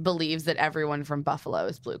just believes that everyone from Buffalo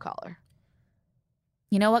is blue-collar.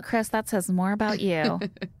 You know what, Chris? That says more about you.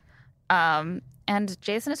 And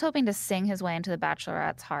Jason is hoping to sing his way into the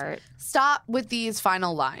Bachelorette's heart. Stop with these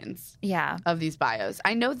final lines Yeah. of these bios.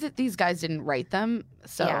 I know that these guys didn't write them,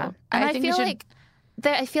 so Yeah. And I think feel you should. like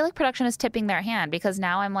I feel like production is tipping their hand because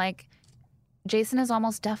now I'm like, Jason is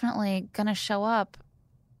almost definitely gonna show up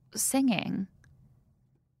singing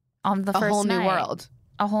on the a first whole new night. world.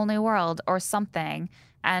 A whole new world or something,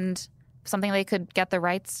 and something they could get the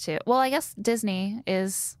rights to. Well, I guess Disney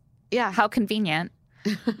is Yeah. how convenient.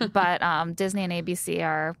 But Disney and ABC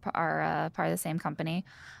are part of the same company.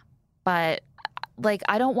 But like,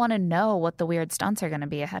 I don't want to know what the weird stunts are going to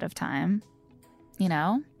be ahead of time. You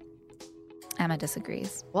know, Emma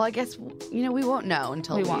disagrees. Well, I guess we won't know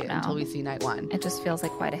until We won't know. until we see night one. It just feels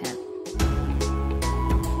like quite a hint.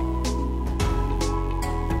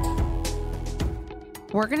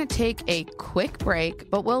 We're gonna take a quick break,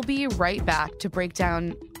 but we'll be right back to break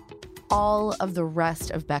down all of the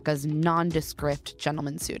rest of Becca's nondescript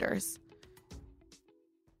gentleman suitors.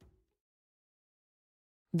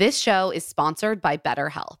 This show is sponsored by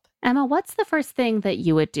BetterHelp. Emma, what's the first thing that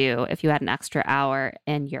you would do if you had an extra hour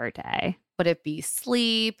in your day? Would it be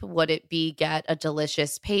sleep? Would it be get a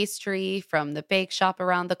delicious pastry from the bake shop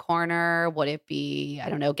around the corner? Would it be, I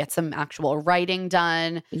don't know, get some actual writing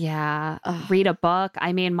done? Yeah, Ugh. read a book.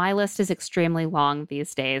 I mean, my list is extremely long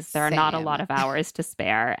these days. There are not a Same. lot of hours to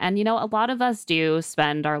spare. And, you know, a lot of us do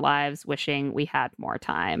spend our lives wishing we had more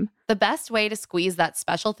time. The best way to squeeze that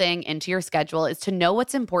special thing into your schedule is to know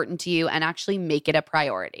what's important to you and actually make it a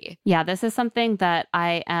priority. Yeah, this is something that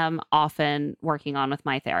I am often working on with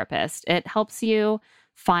my therapist. It helps you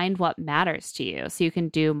find what matters to you so you can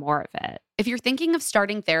do more of it. If you're thinking of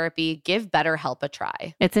starting therapy, give BetterHelp a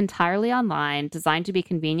try. It's entirely online, designed to be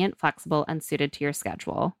convenient, flexible, and suited to your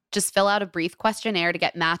schedule. Just fill out a brief questionnaire to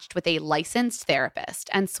get matched with a licensed therapist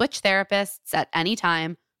and switch therapists at any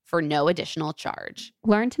time for no additional charge.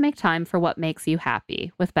 Learn to make time for what makes you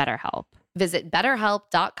happy with BetterHelp. Visit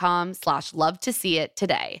betterhelp.com/lovetoseeit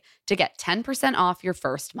today to get 10% off your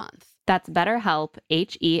first month. That's BetterHelp,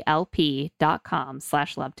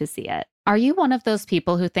 HELP.com/lovetoseeit. Are you one of those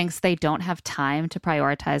people who thinks they don't have time to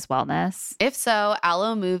prioritize wellness? If so,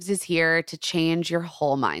 Alo Moves is here to change your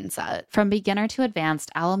whole mindset. From beginner to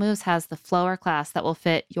advanced, Alo Moves has the flower class that will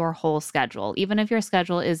fit your whole schedule, even if your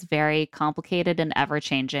schedule is very complicated and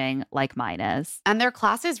ever-changing like mine is. And their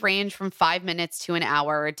classes range from 5 minutes to an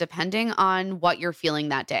hour, depending on what you're feeling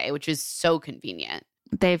that day, which is so convenient.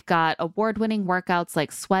 They've got award-winning workouts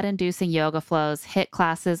like sweat-inducing yoga flows, HIIT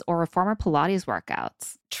classes, or reformer Pilates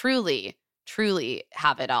workouts. Truly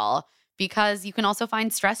have it all, because you can also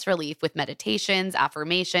find stress relief with meditations,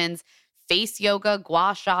 affirmations, face yoga,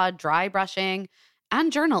 gua sha, dry brushing,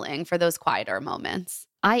 and journaling for those quieter moments.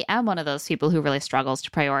 I am one of those people who really struggles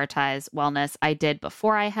to prioritize wellness. I did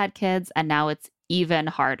before I had kids, and now it's even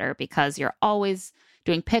harder because you're always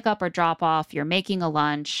doing pickup or drop off, you're making a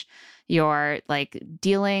lunch, you're like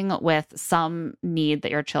dealing with some need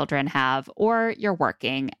that your children have, or you're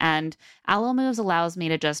working. And Alo Moves allows me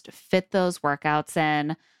to just fit those workouts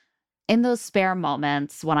in those spare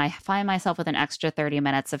moments when I find myself with an extra 30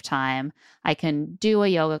 minutes of time. I can do a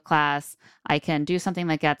yoga class, I can do something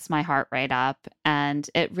that gets my heart rate up, and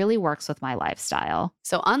it really works with my lifestyle.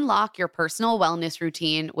 So unlock your personal wellness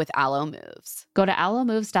routine with Alo Moves. Go to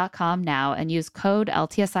alomoves.com now and use code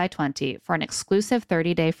LTSI20 for an exclusive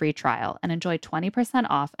 30-day free trial and enjoy 20%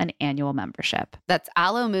 off an annual membership. That's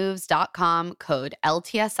alomoves.com, code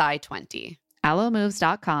LTSI20.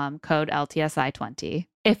 alomoves.com, code LTSI20.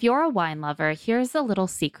 If you're a wine lover, here's a little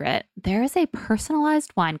secret. There is a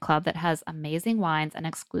personalized wine club that has amazing wines and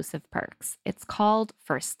exclusive perks. It's called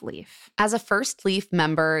First Leaf. As a First Leaf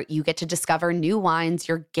member, you get to discover new wines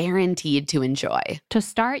you're guaranteed to enjoy. To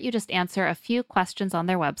start, you just answer a few questions on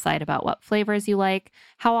their website about what flavors you like,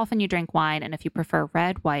 how often you drink wine, and if you prefer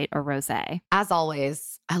red, white, or rosé. As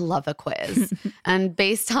always, I love a quiz. And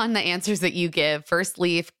based on the answers that you give, First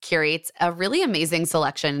Leaf curates a really amazing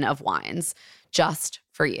selection of wines just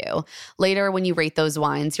for you. Later, when you rate those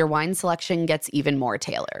wines, your wine selection gets even more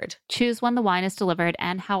tailored. Choose when the wine is delivered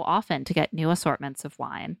and how often to get new assortments of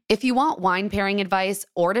wine. If you want wine pairing advice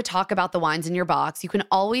or to talk about the wines in your box, you can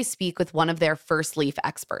always speak with one of their First Leaf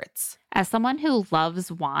experts. As someone who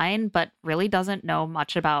loves wine but really doesn't know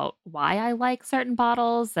much about why I like certain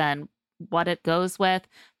bottles and what it goes with,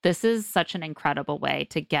 this is such an incredible way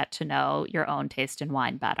to get to know your own taste in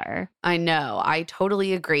wine better. I know. I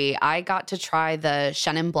totally agree. I got to try the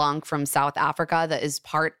Chenin Blanc from South Africa that is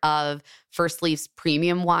part of First Leaf's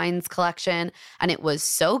premium wines collection. And it was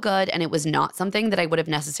so good. And it was not something that I would have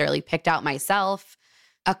necessarily picked out myself.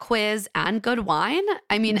 A quiz and good wine?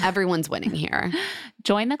 I mean, everyone's winning here.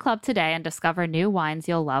 Join the club today and discover new wines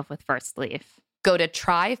you'll love with First Leaf. Go to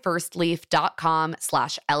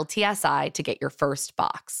tryfirstleaf.com/LTSI to get your first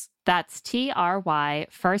box. That's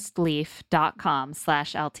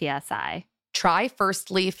tryfirstleaf.com/LTSI.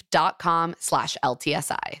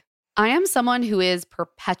 Tryfirstleaf.com/LTSI. I am someone who is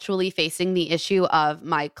perpetually facing the issue of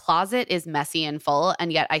my closet is messy and full,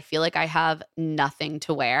 and yet I feel like I have nothing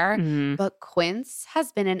to wear. But Quince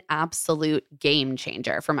has been an absolute game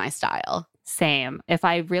changer for my style. Same. If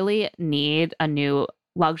I really need a new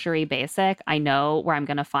luxury basic, I know where I'm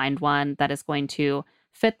going to find one that is going to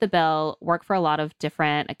fit the bill, work for a lot of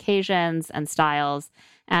different occasions and styles.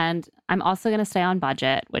 And I'm also going to stay on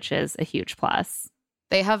budget, which is a huge plus.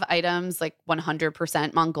 They have items like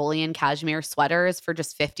 100% Mongolian cashmere sweaters for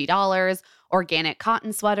just $50, organic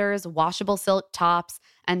cotton sweaters, washable silk tops,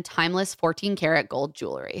 and timeless 14-karat gold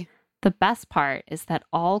jewelry. The best part is that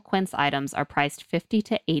all Quince items are priced 50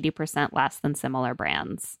 to 80% less than similar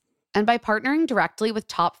brands. And by partnering directly with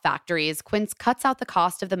top factories, Quince cuts out the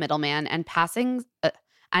cost of the middleman and passes the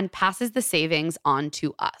savings on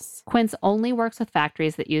to us. Quince only works with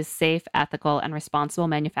factories that use safe, ethical, and responsible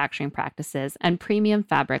manufacturing practices and premium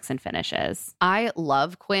fabrics and finishes. I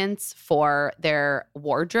love Quince for their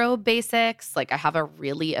wardrobe basics. Like I have a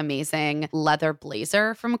really amazing leather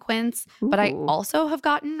blazer from Quince, but I also have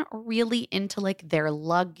gotten really into like their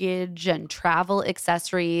luggage and travel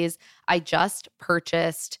accessories. I just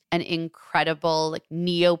purchased an incredible like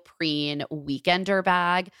neoprene weekender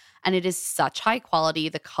bag, and it is such high quality.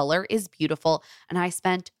 The color is beautiful, and I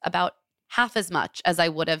spent about half as much as I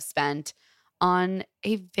would have spent on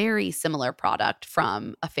a very similar product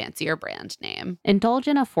from a fancier brand name. Indulge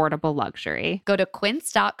in affordable luxury. Go to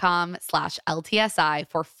quince.com/LTSI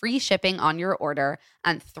for free shipping on your order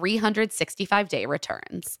and 365-day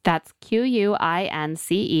returns. That's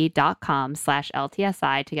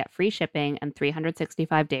QUINCE.com/LTSI to get free shipping and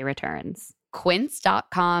 365-day returns.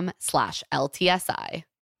 Quince.com/LTSI.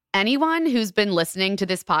 Anyone who's been listening to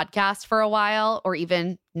this podcast for a while, or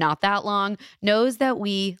even not that long, knows that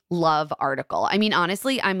we love Article. I mean,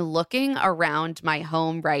 honestly, I'm looking around my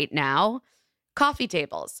home right now. Coffee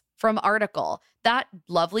tables from Article. That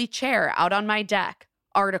lovely chair out on my deck.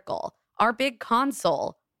 Article. Our big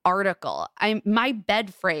console. Article. My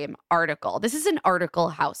bed frame. Article. This is an Article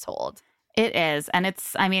household. It is. And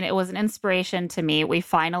it was an inspiration to me. We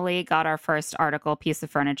finally got our first Article piece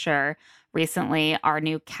of furniture recently, our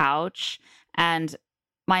new couch. And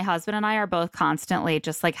my husband and I are both constantly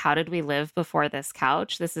just like, how did we live before this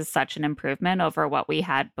couch? This is such an improvement over what we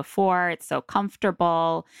had before. It's so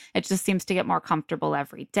comfortable. It just seems to get more comfortable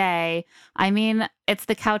every day. I mean, it's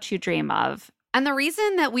the couch you dream of. And the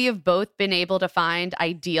reason that we have both been able to find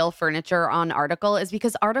ideal furniture on Article is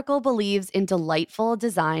because Article believes in delightful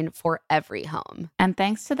design for every home. And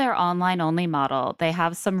thanks to their online-only model, they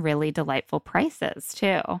have some really delightful prices,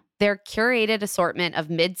 too. Their curated assortment of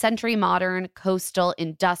mid-century modern, coastal,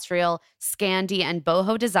 industrial, Scandi, and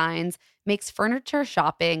boho designs makes furniture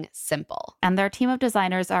shopping simple. And their team of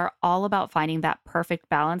designers are all about finding that perfect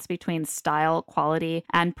balance between style, quality,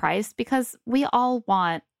 and price, because we all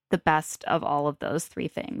want the best of all of those three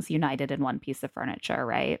things united in one piece of furniture,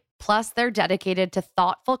 right? Plus, they're dedicated to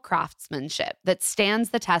thoughtful craftsmanship that stands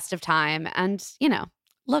the test of time and,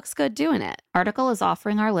 looks good doing it. Article is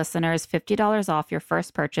offering our listeners $50 off your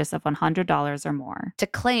first purchase of $100 or more. To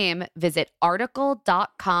claim, visit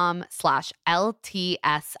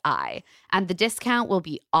article.com/LTSI, and the discount will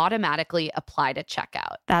be automatically applied at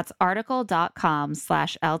checkout. That's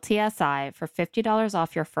article.com/LTSI for $50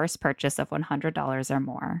 off your first purchase of $100 or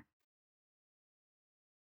more.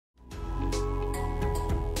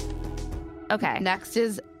 Okay. Next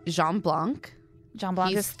is Jean Blanc. Jean Blanc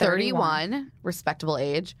He's is 31. respectable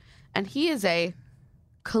age, and he is a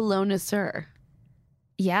cologneur,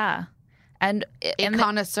 Yeah. And a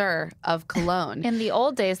connoisseur of cologne. in the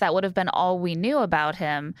old days, that would have been all we knew about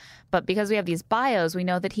him. But because we have these bios, we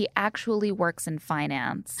know that he actually works in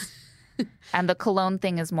finance. And the cologne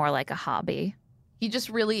thing is more like a hobby. He just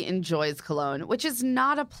really enjoys cologne, which is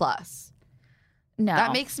not a plus. No.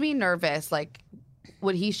 That makes me nervous. Like,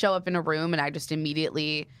 would he show up in a room and I just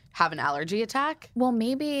immediately have an allergy attack? Well,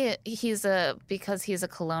 maybe because he's a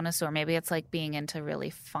cologneur, maybe it's like being into really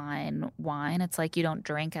fine wine. It's like you don't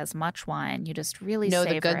drink as much wine. You just really Know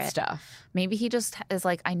savor the good it. stuff. Maybe he just is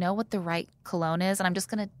like, I know what the right cologne is, and I'm just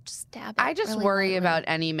going to stab it. I just really worry lightly. about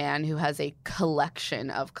any man who has a collection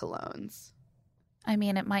of colognes. I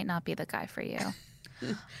mean, it might not be the guy for you.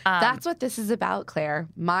 That's what this is about, Claire.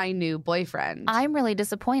 My new boyfriend. I'm really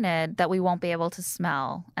disappointed that we won't be able to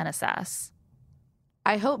smell and assess.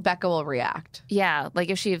 I hope Becca will react. Yeah, like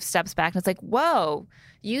if she steps back and it's like, whoa,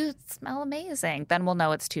 you smell amazing, then we'll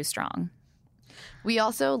know it's too strong. We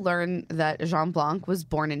also learn that Jean Blanc was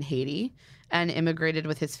born in Haiti and immigrated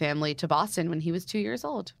with his family to Boston when he was 2 years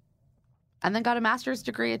old, and then got a master's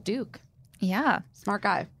degree at Duke. Yeah. Smart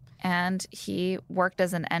guy. And he worked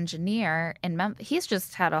as an engineer in Memphis. He's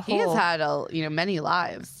just had a whole... He has had many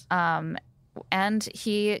lives. And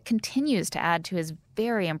he continues to add to his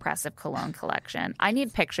very impressive cologne collection. I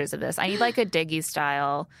need pictures of this. I need like a Diggy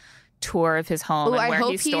style tour of his home and I where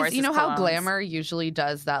hope he stores you know his how colognes. Glamour usually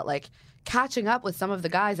does that, like catching up with some of the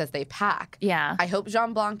guys as they pack. Yeah. I hope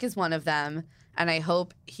Jean Blanc is one of them, and I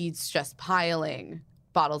hope he's just piling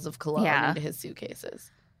bottles of cologne into his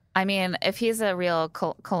suitcases. I mean, if he's a real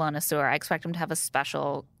cologneur, I expect him to have a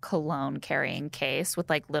special cologne carrying case with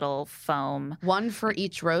like little foam. One for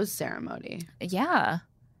each rose ceremony. Yeah.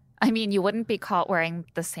 I mean, you wouldn't be caught wearing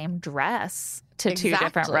the same dress to two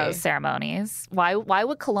different Exactly. rose ceremonies. Why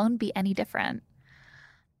would cologne be any different?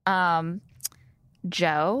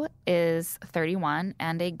 Joe is 31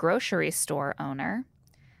 and a grocery store owner.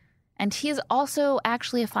 And he's also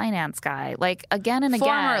actually a finance guy. Like again and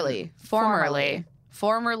again.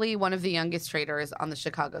 Formerly one of the youngest traders on the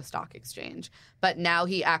Chicago Stock Exchange, but now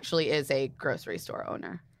he actually is a grocery store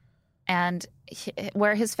owner. And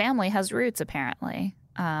where his family has roots, apparently.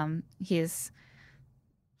 He's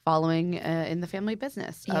following in the family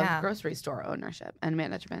business of grocery store ownership and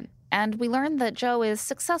management. And we learned that Joe is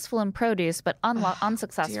successful in produce, but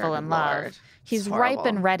unsuccessful in love. Lord. He's ripe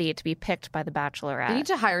and ready to be picked by the Bachelorette. We need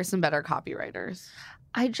to hire some better copywriters.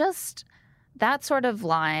 That sort of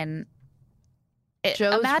line...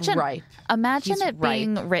 Joe's ripe. Imagine He's it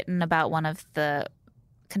being written about one of the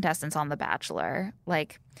contestants on The Bachelor.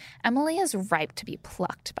 Like, Emily is ripe to be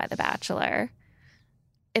plucked by The Bachelor.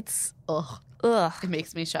 It's... Ugh. It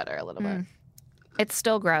makes me shudder a little bit. It's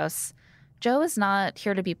still gross. Joe is not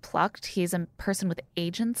here to be plucked. He's a person with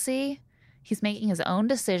agency. He's making his own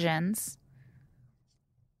decisions.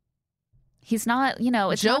 He's not,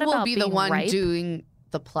 it's Joe not about will be the being one ripe. doing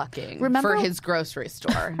the plucking Remember- for his grocery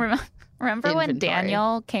store. Remember when inventory.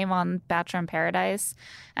 Daniel came on Bachelor in Paradise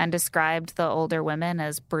and described the older women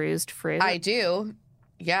as bruised fruit? I do.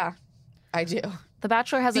 Yeah, I do. The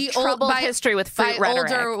Bachelor has a troubled history with fruit by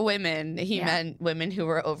rhetoric. older women, he meant women who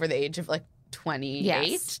were over the age of like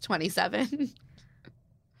 28, 27.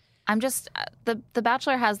 I'm just the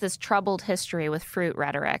Bachelor has this troubled history with fruit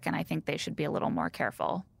rhetoric, and I think they should be a little more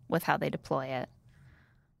careful with how they deploy it.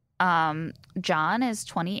 John is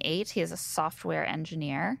 28. He is a software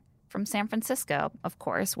engineer from San Francisco, of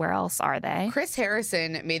course. Where else are they? Chris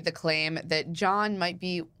Harrison made the claim that John might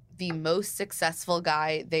be the most successful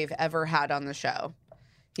guy they've ever had on the show.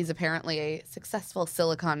 He's apparently a successful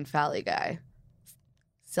Silicon Valley guy.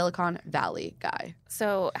 So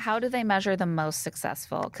how do they measure the most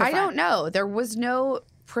successful? 'Cause I don't know. There was no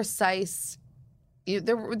precise...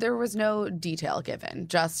 There was no detail given.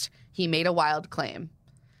 Just he made a wild claim.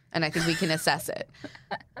 And I think we can assess it.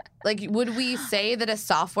 Like, would we say that a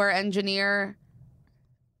software engineer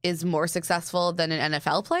is more successful than an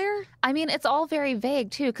NFL player? I mean, it's all very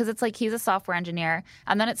vague, too, because it's like he's a software engineer,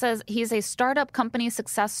 and then it says he's a startup company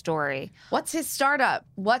success story. What's his startup?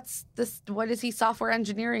 What is he software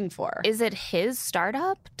engineering for? Is it his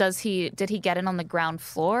startup? Did he get in on the ground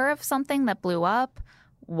floor of something that blew up?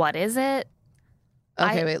 what is it?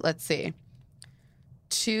 Okay, wait, let's see.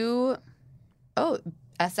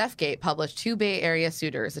 SF Gate published 2 Bay Area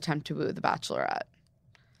suitors attempt to woo the Bachelorette.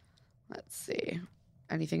 Let's see.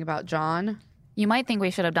 Anything about John? You might think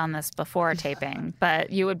we should have done this before taping,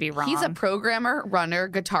 but you would be wrong. He's a programmer, runner,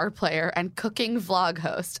 guitar player, and cooking vlog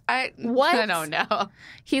host. What? I don't know.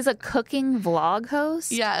 He's a cooking vlog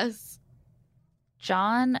host? Yes.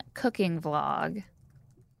 John Cooking Vlog.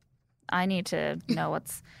 I need to know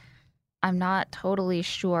what's... I'm not totally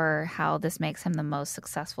sure how this makes him the most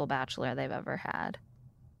successful bachelor they've ever had.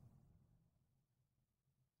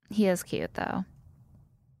 He is cute, though.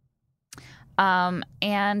 And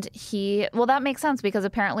that makes sense because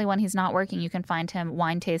apparently when he's not working, you can find him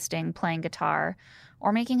wine tasting, playing guitar,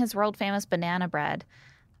 or making his world famous banana bread.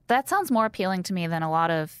 That sounds more appealing to me than a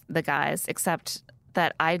lot of the guys, except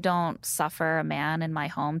that I don't suffer a man in my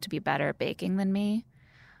home to be better at baking than me.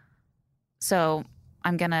 So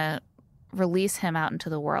I'm going to release him out into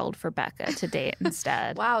the world for Becca to date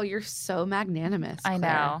instead. Wow, you're so magnanimous,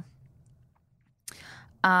 Claire.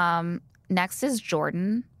 I know. Next is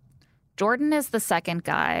Jordan. Jordan is the second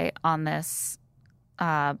guy on this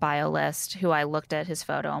bio list who I looked at his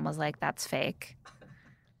photo and was like, that's fake.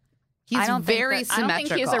 He's very symmetrical. I don't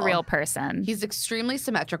think he's a real person. He's extremely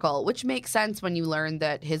symmetrical, which makes sense when you learn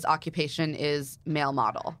that his occupation is male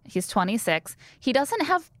model. He's 26. He doesn't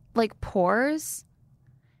have, like, pores.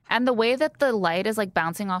 And the way that the light is, like,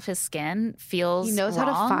 bouncing off his skin feels He knows wrong.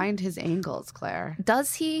 how to find his angles, Claire.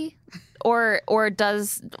 Does he? Or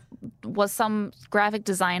was some graphic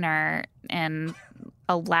designer in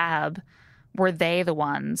a lab, were they the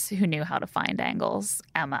ones who knew how to find angles,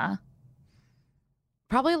 Emma?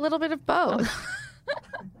 Probably a little bit of both.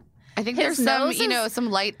 I think His there's some, nose some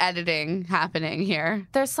light editing happening here.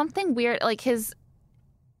 There's something weird, like his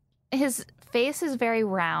face is very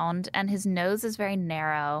round and his nose is very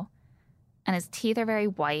narrow and his teeth are very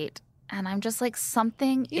white. And I'm just like,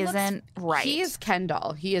 something isn't right. He is Ken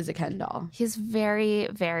doll. He is a Ken doll. He's very,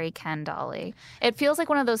 very Ken doll-y. It feels like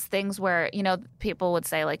one of those things where, people would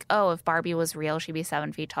say like, oh, if Barbie was real, she'd be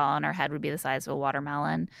 7 feet tall and her head would be the size of a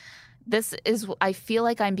watermelon. I feel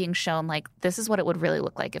like I'm being shown like, this is what it would really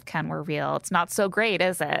look like if Ken were real. It's not so great,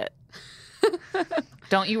 is it?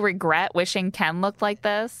 Don't you regret wishing Ken looked like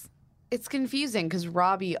this? It's confusing because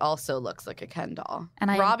Robbie also looks like a Ken doll.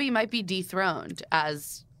 And Robbie might be dethroned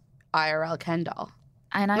as IRL Ken doll.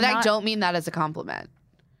 And I don't mean that as a compliment.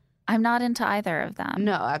 I'm not into either of them.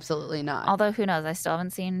 No, absolutely not. Although, who knows? I still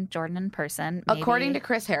haven't seen Jordan in person. Maybe. According to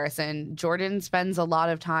Chris Harrison, Jordan spends a lot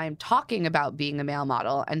of time talking about being a male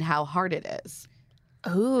model and how hard it is.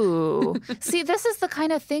 Ooh. See, this is the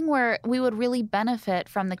kind of thing where we would really benefit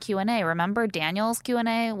from the Q&A. Remember Daniel's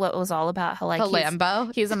Q&A? What it was all about how, like,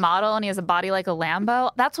 he's a model and he has a body like a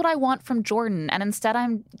Lambo? That's what I want from Jordan. And instead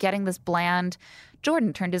I'm getting this bland...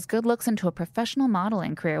 Jordan turned his good looks into a professional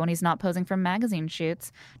modeling career when he's not posing for magazine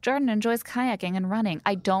shoots. Jordan enjoys kayaking and running.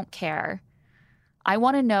 I don't care. I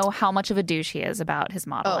want to know how much of a douche he is about his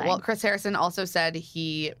modeling. Oh, well, Chris Harrison also said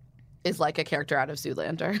he is like a character out of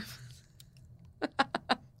Zoolander.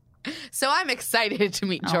 So I'm excited to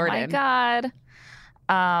meet Jordan. Oh, my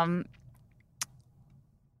God.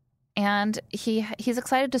 And he's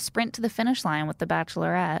excited to sprint to the finish line with The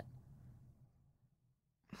Bachelorette.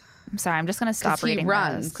 I'm sorry, I'm just going to stop reading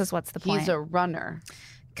those because what's the point? He's a runner.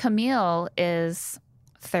 Camille is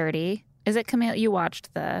 30. Is it Camille? You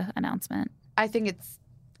watched the announcement. I think it's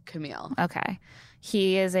Camille. Okay.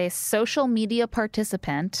 He is a social media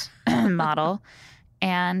participant model,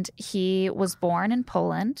 and he was born in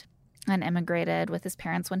Poland and immigrated with his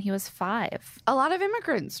parents when he was 5. A lot of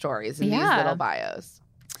immigrant stories in these little bios.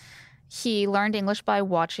 He learned English by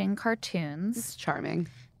watching cartoons. It's charming.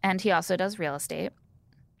 And he also does real estate.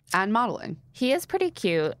 And modeling. He is pretty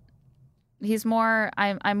cute. He's more,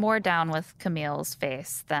 I'm more down with Camille's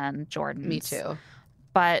face than Jordan's. Me too.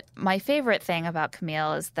 But my favorite thing about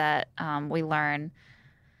Camille is that we learn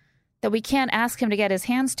that we can't ask him to get his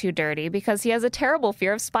hands too dirty because he has a terrible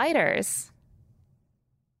fear of spiders.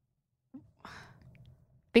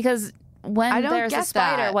 Because when there's a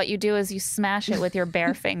spider, what you do is you smash it with your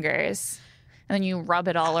bare fingers and then you rub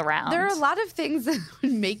it all around. There are a lot of things that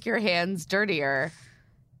would make your hands dirtier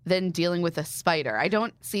than dealing with a spider. I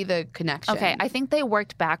don't see the connection. Okay, I think they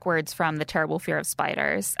worked backwards from the terrible fear of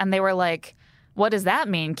spiders. And they were like, what does that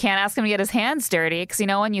mean? Can't ask him to get his hands dirty? Because,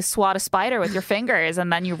 when you swat a spider with your fingers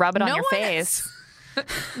and then you rub it on your face.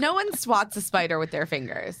 No one swats a spider with their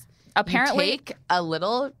fingers. Apparently. You take a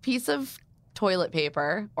little piece of toilet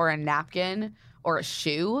paper or a napkin or a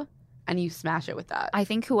shoe and you smash it with that. I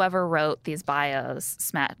think whoever wrote these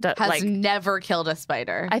bios Has never killed a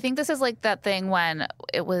spider. I think this is like that thing when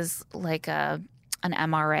it was like an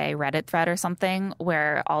MRA Reddit thread or something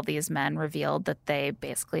where all these men revealed that they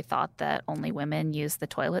basically thought that only women use the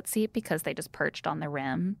toilet seat because they just perched on the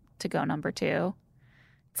rim to go number 2.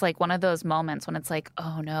 It's like one of those moments when it's like,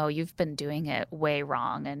 oh no, you've been doing it way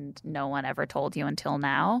wrong and no one ever told you until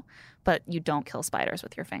now, but you don't kill spiders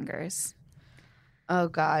with your fingers. Oh,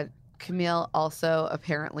 God. Camille also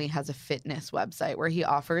apparently has a fitness website where he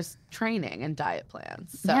offers training and diet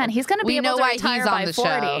plans. So yeah, and he's going to be able to retire by 40.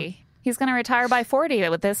 Show. He's going to retire by 40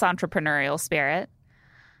 with this entrepreneurial spirit.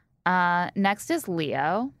 Next is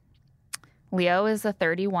Leo. Leo is a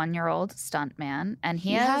 31-year-old stuntman, and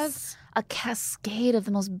he has a cascade of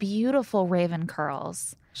the most beautiful raven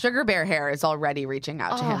curls. Sugar Bear hair is already reaching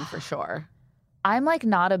out to him for sure. I'm like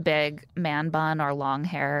not a big man bun or long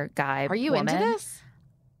hair guy. Are you woman. into this?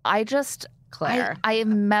 I just Claire. I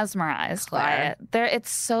am mesmerized Claire. by it. It's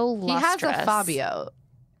so lustrous. He has a Fabio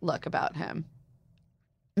look about him.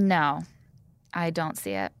 No, I don't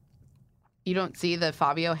see it. You don't see the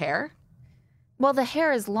Fabio hair? Well, the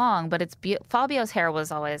hair is long, but it's Fabio's hair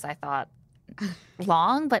was always, I thought,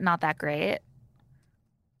 long, but not that great.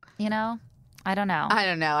 You know? I don't know. I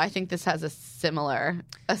don't know. I think this has a similar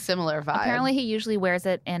vibe. Apparently, he usually wears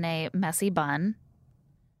it in a messy bun.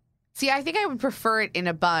 See, I think I would prefer it in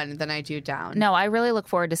a bun than I do down. No, I really look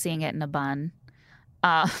forward to seeing it in a bun.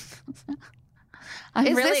 I'm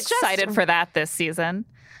really excited for that this season.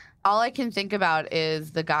 All I can think about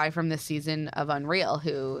is the guy from this season of Unreal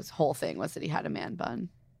whose whole thing was that he had a man bun.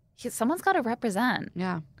 Someone's got to represent.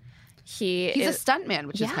 Yeah. He's a stuntman,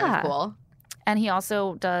 which is kind of cool. And he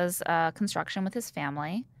also does construction with his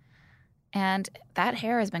family. And that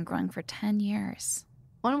hair has been growing for 10 years.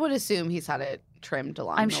 One would assume he's had it trimmed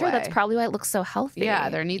along the way. I'm sure that's probably why it looks so healthy. Yeah,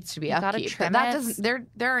 there needs to be upkeep. But that doesn't.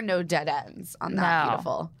 There are no dead ends on that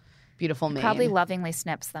beautiful mane. Probably lovingly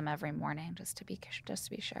snips them every morning just to be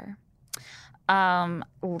sure.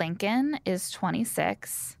 Lincoln is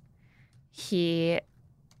 26. He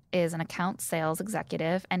is an account sales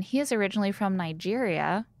executive, and he is originally from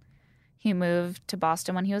Nigeria. He moved to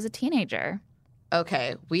Boston when he was a teenager.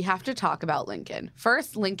 Okay, we have to talk about Lincoln.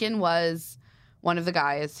 First, Lincoln was one of the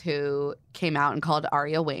guys who came out and called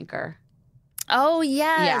Arya wanker. Oh,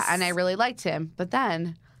 yes. Yeah, and I really liked him. But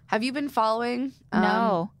then, have you been following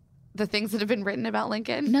No. The things that have been written about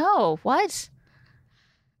Lincoln? No. What?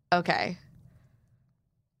 Okay.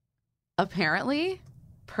 Apparently,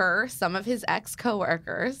 per some of his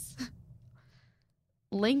ex-coworkers,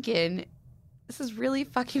 Lincoln, this is really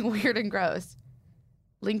fucking weird and gross.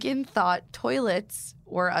 Lincoln thought toilets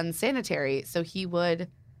were unsanitary, so he would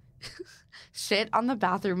shit on the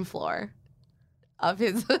bathroom floor of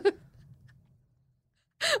his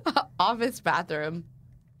office bathroom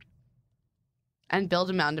and build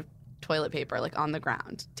a mound of toilet paper, like on the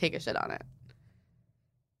ground, take a shit on it.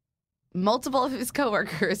 Multiple of his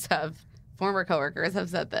former coworkers have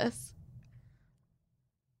said this.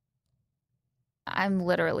 I'm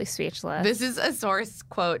literally speechless. This is a source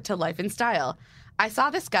quote to Life and Style. I saw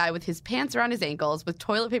this guy with his pants around his ankles with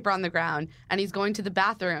toilet paper on the ground, and he's going to the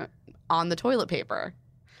bathroom on the toilet paper.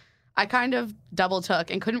 I kind of double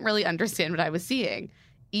took and couldn't really understand what I was seeing.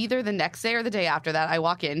 Either the next day or the day after that, I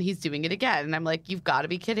walk in, he's doing it again. And I'm like, you've got to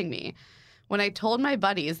be kidding me. When I told my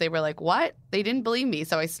buddies, they were like, what? They didn't believe me.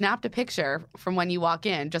 So I snapped a picture from when you walk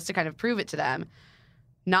in just to kind of prove it to them,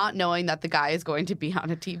 not knowing that the guy is going to be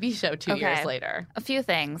on a TV show 2 years later. A few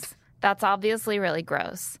things. That's obviously really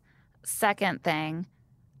gross. Second thing,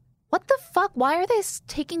 what the fuck? Why are they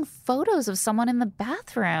taking photos of someone in the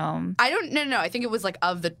bathroom? No. I think it was like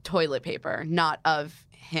of the toilet paper, not of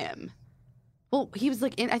him. Well, he was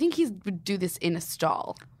like I think he would do this in a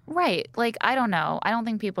stall. Right. Like, I don't know. I don't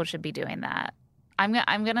think people should be doing that. I'm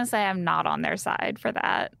going to say I'm not on their side for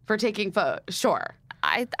that. For taking photos. Sure.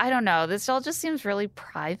 I don't know. This all just seems really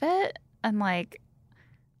private. And like,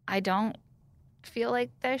 I don't feel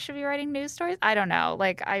like they should be writing news stories. I don't know.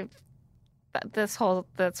 Like, this whole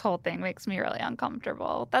thing makes me really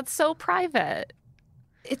uncomfortable. That's so private.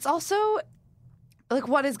 It's also like,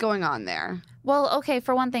 what is going on there? Well, okay,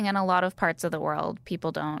 for one thing, in a lot of parts of the world,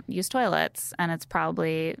 people don't use toilets. And it's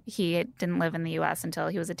probably he didn't live in the U.S. until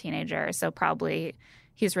he was a teenager. So probably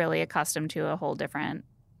he's really accustomed to a whole different,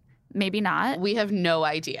 maybe not. We have no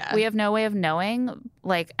idea. We have no way of knowing.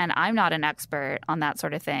 Like, and I'm not an expert on that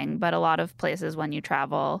sort of thing. But a lot of places when you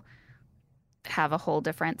travel have a whole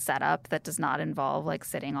different setup that does not involve like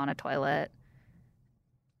sitting on a toilet.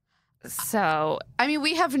 So, I mean,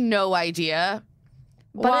 we have no idea.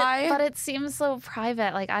 Why? But it seems so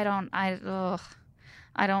private. Like, ugh.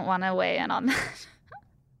 I don't want to weigh in on that.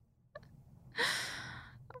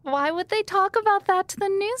 Why would they talk about that to the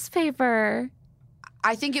newspaper?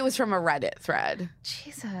 I think it was from a Reddit thread.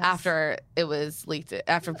 Jesus. After it was leaked,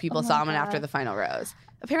 after people saw him and after the final rose.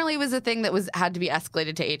 Apparently it was a thing that had to be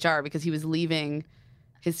escalated to HR because he was leaving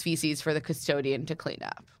his feces for the custodian to clean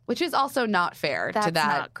up, which is also not fair to that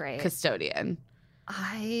not great. Custodian.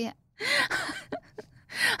 I'm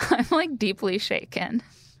like deeply shaken.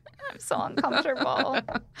 I'm so uncomfortable.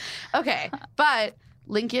 Okay, but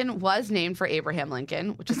Lincoln was named for Abraham Lincoln,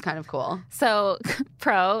 which is kind of cool. So,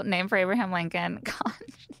 pro, name for Abraham Lincoln. God,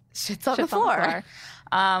 Shit's on the floor.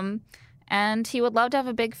 And he would love to have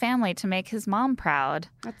a big family to make his mom proud.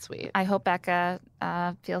 That's sweet. I hope Becca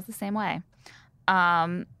feels the same way.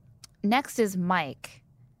 Next is Mike.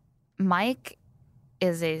 Mike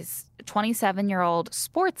is a 27-year-old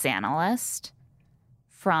sports analyst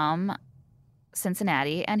from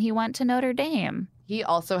Cincinnati, and he went to Notre Dame. He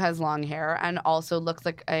also has long hair and also looks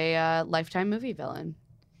like a Lifetime movie villain.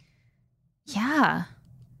 Yeah.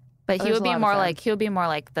 But Oh, he there's would a be lot of more fun.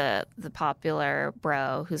 like the popular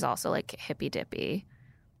bro who's also like hippy dippy.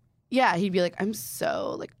 Yeah, he'd be like, I'm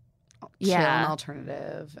so like chill Yeah. and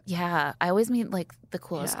alternative. Yeah, I always meet like the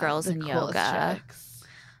coolest Yeah, girls the in coolest yoga. chicks.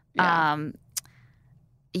 Yeah.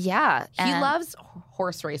 Yeah, He and- loves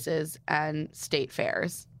horse races and state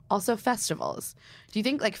fairs. Also festivals. Do you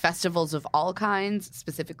think like festivals of all kinds,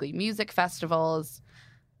 specifically music festivals?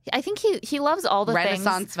 I think he loves all the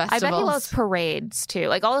Renaissance things. I bet he festivals. loves parades too.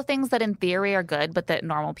 Like all the things that in theory are good, but that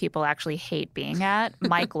normal people actually hate being at.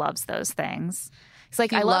 Mike loves those things. He's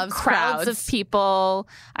like, He I love loves crowds of crowds. people.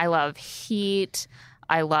 I love heat.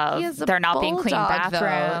 I He love has a there not being clean bulldog, though.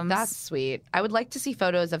 bathrooms. That's sweet. I would like to see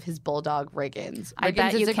photos of his bulldog Riggins. I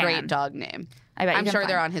bet Riggins is you a great can. dog name. I bet you I'm can sure find-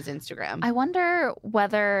 they're on his Instagram. I wonder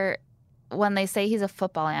whether when they say he's a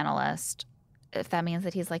football analyst, if that means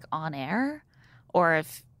that he's like on air, or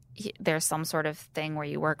if there's some sort of thing where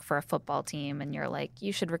you work for a football team and you're like,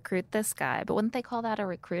 you should recruit this guy. But wouldn't they call that a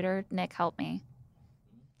recruiter? Nick, help me.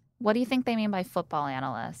 What do you think they mean by football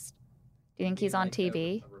analyst? Do you think he's on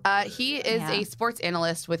TV? He is Yeah. a sports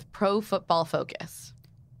analyst with Pro Football Focus.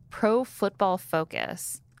 Pro Football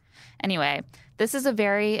Focus. Anyway, this is a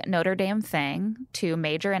very Notre Dame thing to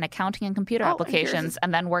major in accounting and computer Oh, and here's applications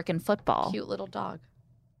and then work in football. Cute little dog.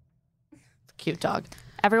 Cute dog.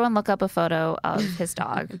 Everyone look up a photo of his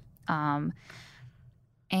dog.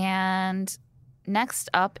 And next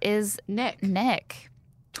up is Nick, Nick.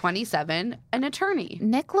 27, an attorney.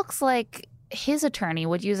 Nick looks like his attorney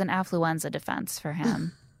would use an affluenza defense for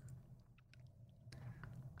him.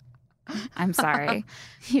 I'm sorry.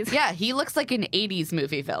 Yeah, he looks like an 80s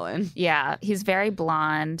movie villain. Yeah, he's very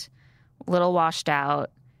blonde, little washed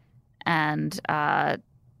out, and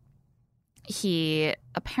he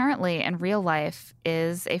apparently in real life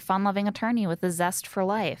is a fun-loving attorney with a zest for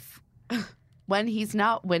life. When he's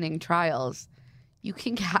not winning trials, you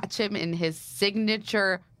can catch him in his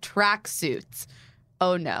signature tracksuits.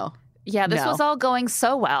 Oh, no. Yeah, this No. was all going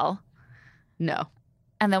so well. No.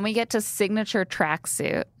 And then we get to signature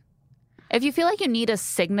tracksuit. If you feel like you need a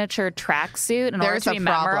signature tracksuit in order There's to be a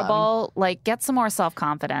problem. memorable, like get some more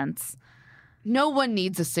self-confidence. No one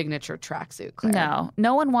needs a signature tracksuit, Claire.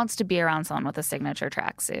 No one wants to be around someone with a signature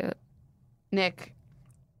tracksuit. Nick,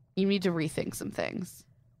 you need to rethink some things.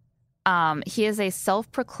 He is a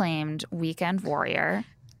self-proclaimed weekend warrior.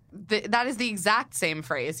 That is the exact same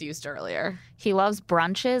phrase used earlier. He loves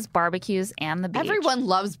brunches, barbecues, and the beach. Everyone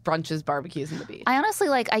loves brunches, barbecues, and the beach. I honestly,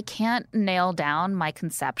 I can't nail down my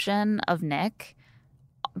conception of Nick.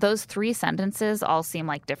 Those 3 sentences all seem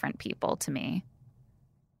like different people to me.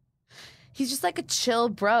 He's just like a chill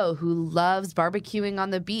bro who loves barbecuing on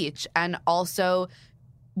the beach and also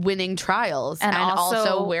winning trials And also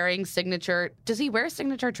also wearing signature. Does he wear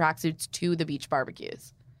signature tracksuits to the beach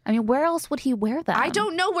barbecues? I mean, where else would he wear them? I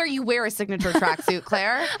don't know where you wear a signature tracksuit,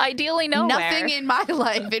 Claire. Ideally, nowhere. Nothing in my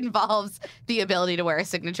life involves the ability to wear a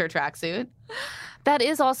signature tracksuit. That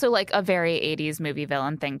is also like a very 80s movie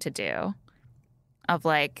villain thing to do. Of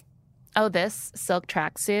like, oh, this silk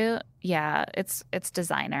tracksuit, yeah, it's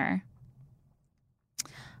designer.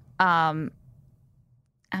 Emma,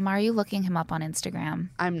 are you looking him up on Instagram?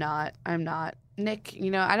 I'm not. Nick,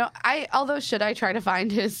 although should I try to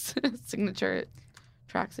find his signature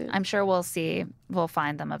tracksuit? I'm sure we'll see. We'll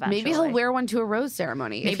find them eventually. Maybe he'll wear one to a rose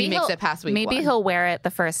ceremony if he makes it past week Maybe 1. he'll wear it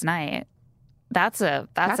the first night. That's an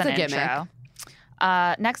a gimmick. intro.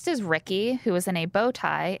 Next is Ricky, who is in a bow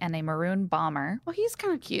tie and a maroon bomber. Well, he's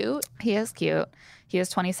kind of cute. He is cute. He is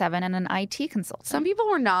 27 and an IT consultant. Some people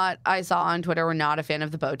I saw on Twitter, were not a fan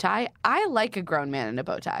of the bow tie. I like a grown man in a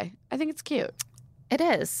bow tie. I think it's cute. It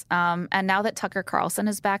is. And now that Tucker Carlson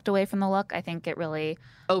has backed away from the look, I think it really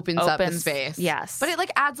opens up the space. Yes. But it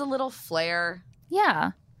like adds a little flair.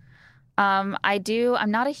 Yeah. I'm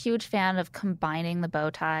not a huge fan of combining the bow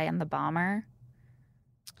tie and the bomber.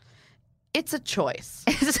 It's a choice.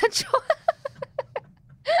 It's a choice.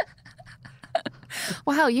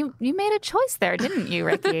 Wow, you made a choice there, didn't you,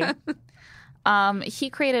 Ricky? He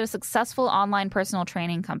created a successful online personal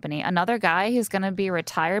training company. Another guy who's going to be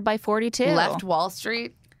retired by 42. Left Wall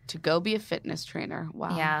Street to go be a fitness trainer.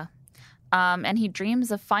 Wow. Yeah. And he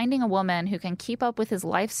dreams of finding a woman who can keep up with his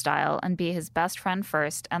lifestyle and be his best friend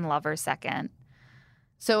first and lover second.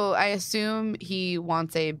 So I assume he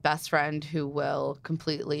wants a best friend who will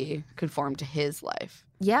completely conform to his life.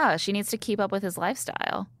 Yeah, she needs to keep up with his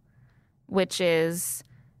lifestyle, which is,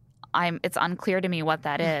 it's unclear to me what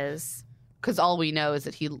that is. Because all we know is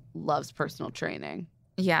that he loves personal training.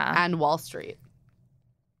 Yeah. And Wall Street.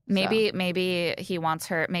 Maybe he wants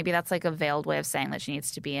her. Maybe that's like a veiled way of saying that she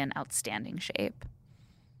needs to be in outstanding shape.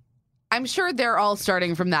 I'm sure they're all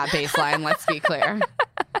starting from that baseline, let's be clear.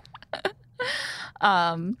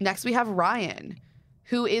 Next, we have Ryan,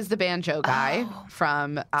 who is the banjo guy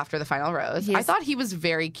from After the Final Rose. I thought he was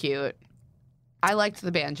very cute. I liked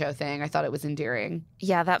the banjo thing. I thought it was endearing.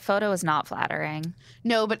 Yeah, that photo is not flattering.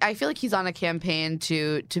 No, but I feel like he's on a campaign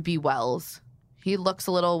to be Wells. He looks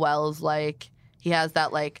a little Wells-like. He has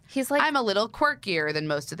that, he's like, I'm a little quirkier than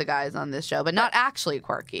most of the guys on this show, but not actually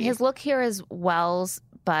quirky. His look here is Wells,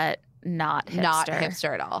 but not hipster. Not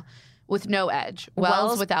hipster at all. With no edge.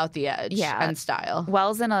 Wells without the edge and style.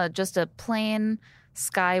 Wells in just a plain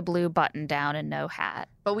sky blue button down and no hat.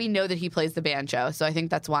 But we know that he plays the banjo, so I think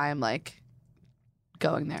that's why I'm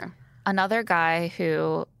going there. Another guy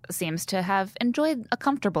who seems to have enjoyed a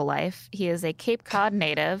comfortable life. He is a Cape Cod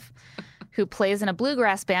native who plays in a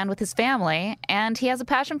bluegrass band with his family, and he has a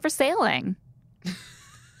passion for sailing.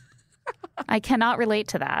 I cannot relate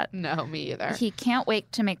to that. No, me either. He can't wait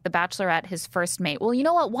to make the Bachelorette his first mate. Well, you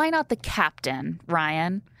know what? Why not the captain,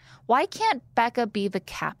 Ryan? Why can't Becca be the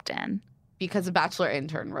captain? Because a Bachelor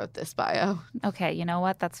intern wrote this bio. Okay, you know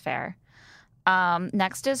what? That's fair.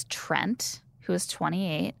 Next is Trent, who is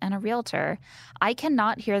 28 and a realtor. I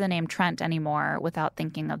cannot hear the name Trent anymore without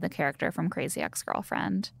thinking of the character from Crazy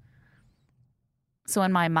Ex-Girlfriend. So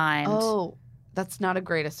in my mind... Oh, that's not a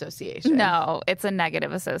great association. No, it's a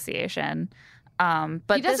negative association. But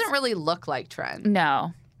he doesn't really look like Trent.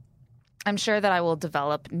 No. I'm sure that I will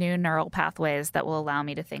develop new neural pathways that will allow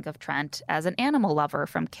me to think of Trent as an animal lover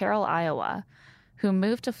from Carroll, Iowa, who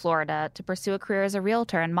moved to Florida to pursue a career as a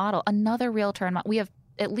realtor and model. Another realtor and we have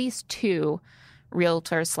at least 2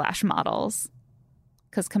 realtors/models,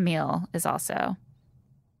 because Camille is also.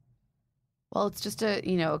 Well, it's just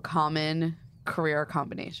a common career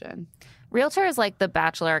combination. Realtor is like the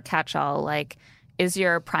Bachelor catch-all. Is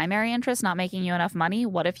your primary interest not making you enough money?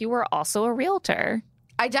 What if you were also a realtor?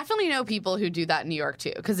 I definitely know people who do that in New York,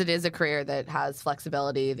 too, because it is a career that has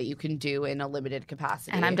flexibility that you can do in a limited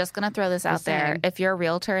capacity. And I'm just going to throw this out there. If you're a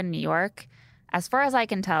realtor in New York, as far as I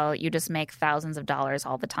can tell, you just make thousands of dollars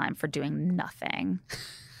all the time for doing nothing.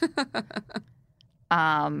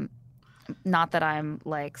 Not that I'm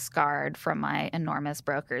scarred from my enormous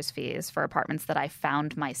broker's fees for apartments that I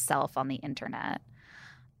found myself on the internet.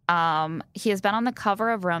 He has been on the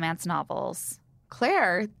cover of romance novels.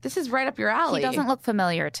 Claire, this is right up your alley. He doesn't look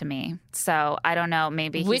familiar to me, so I don't know.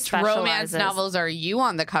 Maybe which romance novels are you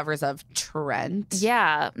on the covers of, Trent?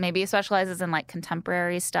 Yeah, maybe he specializes in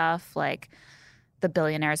contemporary stuff, like The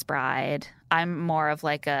Billionaire's Bride. I'm more of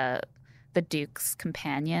the Duke's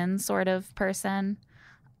Companion sort of person.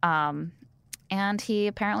 And he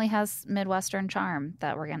apparently has Midwestern charm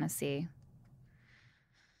that we're going to see.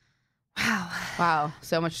 Wow.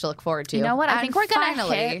 So much to look forward to. You know what? I think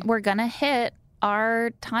we're going to hit our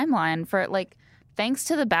timeline for thanks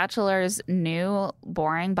to The Bachelor's new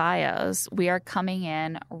boring bios, we are coming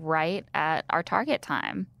in right at our target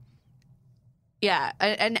time. Yeah.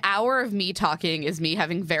 An hour of me talking is me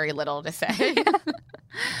having very little to say.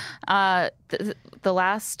 The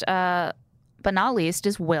last, but not least,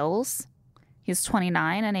 is Wills. He's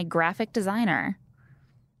 29 and a graphic designer.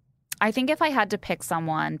 I think if I had to pick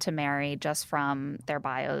someone to marry just from their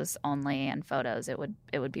bios only and photos, it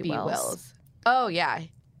would be Wills. Oh, yeah.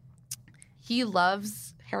 He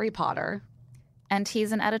loves Harry Potter. And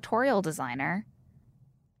he's an editorial designer.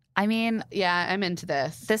 I mean... Yeah, I'm into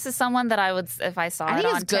this. This is someone that I would, if I saw it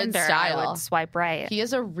on Tinder, I would swipe right. He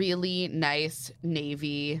has a really nice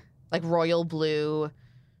navy, royal blue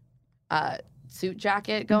suit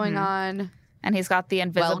jacket going on. And he's got the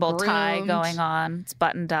invisible tie going on. It's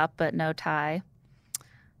buttoned up, but no tie.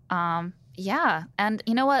 Yeah. And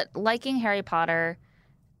you know what? Liking Harry Potter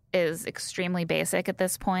is extremely basic at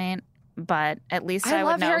this point, but at least I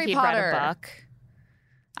would know Harry he'd Potter. read a book.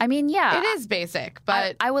 I mean, yeah. It is basic,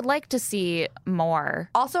 but I would like to see more.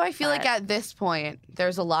 also I feel like at this point,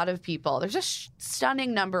 there's a lot of people, there's a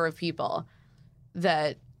stunning number of people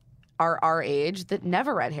that are our age that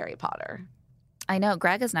never read Harry Potter. I know.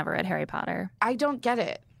 Greg has never read Harry Potter. I don't get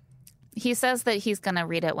it. He says that he's going to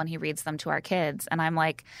read it when he reads them to our kids. And I'm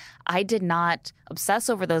like, I did not obsess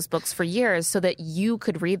over those books for years so that you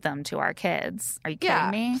could read them to our kids. Are you kidding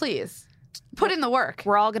me? Please. Put in the work.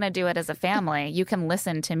 We're all going to do it as a family. You can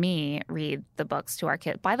listen to me read the books to our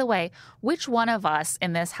kids. By the way, which one of us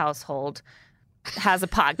in this household has a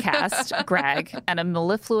podcast, Greg, and a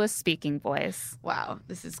mellifluous speaking voice? Wow,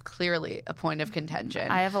 this is clearly a point of contention.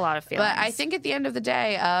 I have a lot of feelings. But I think at the end of the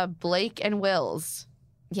day, Blake and Wills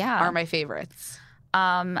are my favorites.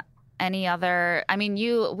 Any other? I mean,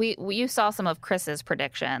 you saw some of Chris's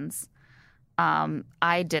predictions.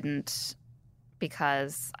 I didn't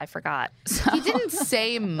because I forgot. So. He didn't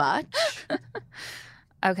say much.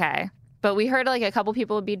 Okay, but we heard like a couple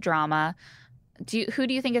people would be drama. Who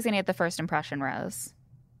do you think is going to get the first impression rose?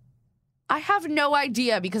 I have no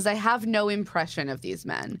idea because I have no impression of these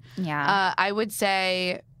men. Yeah. I would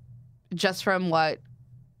say, just from what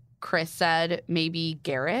Chris said, maybe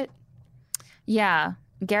Garrett. Yeah.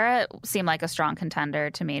 Garrett seemed like a strong contender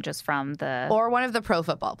to me just from the... Or one of the pro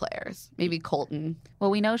football players. Maybe Colton. Well,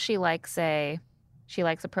 we know she likes a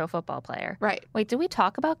pro football player. Right. Wait, did we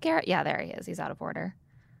talk about Garrett? Yeah, there he is. He's out of order.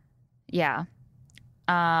 Yeah.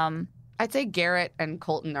 I'd say Garrett and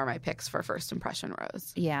Colton are my picks for first impression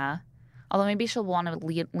rose. Yeah. Although maybe she'll want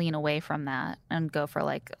to lean away from that and go for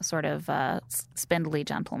like a sort of spindly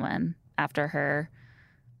gentleman after her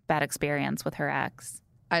bad experience with her ex.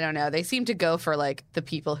 I don't know. They seem to go for like the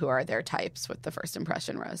people who are their types with the first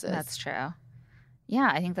impression roses. That's true.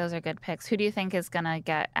 Yeah, I think those are good picks. Who do you think is going to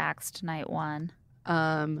get axed night one?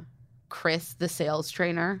 Chris, the sales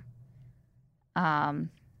trainer.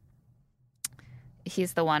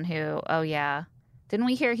 He's the one who, oh yeah. Didn't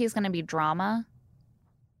we hear he's going to be drama?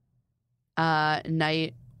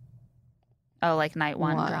 Night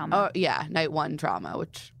one drama. Oh, yeah, night one drama,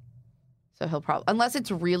 so he'll probably, unless it's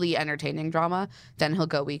really entertaining drama, then he'll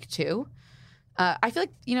go week 2. I feel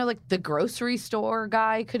like, like the grocery store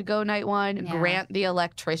guy could go night 1. Yeah. Grant the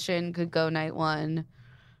electrician could go night 1.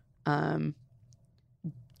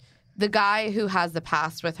 The guy who has the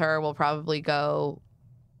past with her will probably go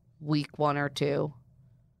week 1 or 2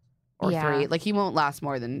 or 3. Like, he won't last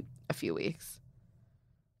more than a few weeks.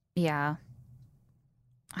 Yeah.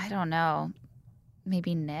 I don't know.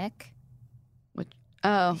 Maybe Nick?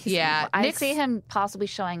 Yeah. I see him possibly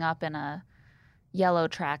showing up in a yellow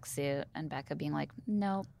tracksuit and Becca being like,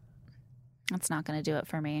 nope, that's not going to do it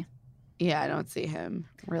for me. Yeah, I don't see him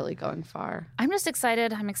really going far. I'm just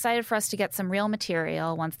excited. I'm excited for us to get some real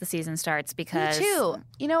material once the season starts because... Me too.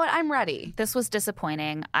 You know what? I'm ready. This was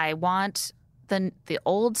disappointing. I want the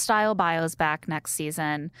old style bios back next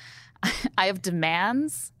season. I have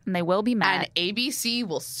demands, and they will be met. And ABC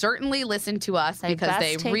will certainly listen to us because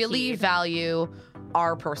they really value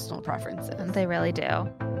our personal preferences. They really do.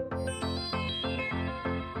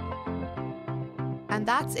 And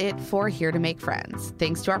that's it for Here to Make Friends.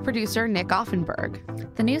 Thanks to our producer, Nick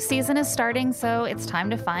Offenberg. The new season is starting, so it's time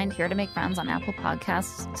to find Here to Make Friends on Apple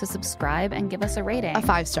Podcasts to subscribe and give us a rating. A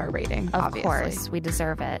 5-star rating, obviously. Of course, we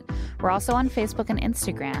deserve it. We're also on Facebook and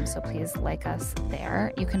Instagram, so please like us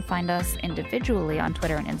there. You can find us individually on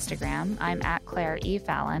Twitter and Instagram. I'm at Claire E.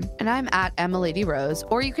 Fallon. And I'm at Emmalady Rose.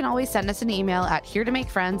 Or you can always send us an email at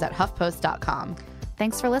HereToMakeFriends@HuffPost.com.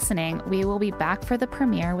 Thanks for listening. We will be back for the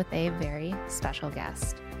premiere with a very special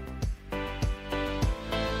guest.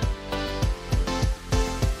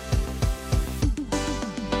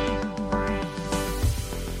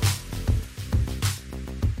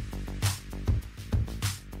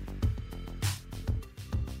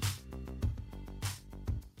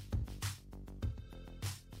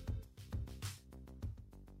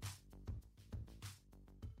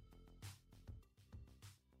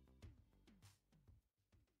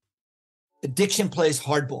 Addiction plays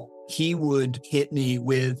hardball. He would hit me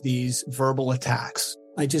with these verbal attacks.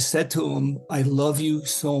 I just said to him, I love you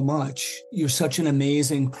so much. You're such an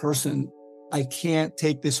amazing person. I can't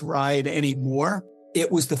take this ride anymore.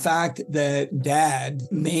 It was the fact that Dad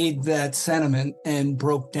made that sentiment and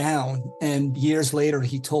broke down. And years later,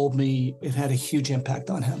 he told me it had a huge impact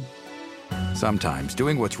on him. Sometimes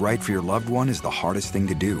doing what's right for your loved one is the hardest thing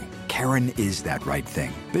to do. Karen is that right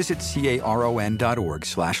thing. Visit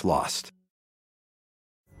CARON.org/lost.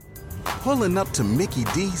 Pulling up to Mickey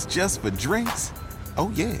D's just for drinks?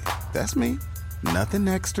 Oh, yeah, that's me. Nothing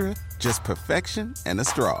extra, just perfection and a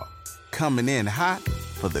straw. Coming in hot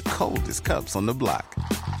for the coldest cups on the block.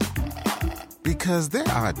 Because there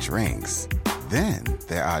are drinks. Then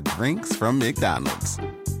there are drinks from McDonald's.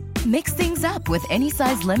 Mix things up with any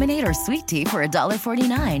size lemonade or sweet tea for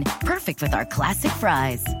 $1.49. Perfect with our classic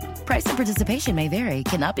fries. Price and participation may vary.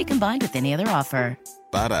 Cannot be combined with any other offer.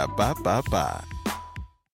 Ba-da-ba-ba-ba.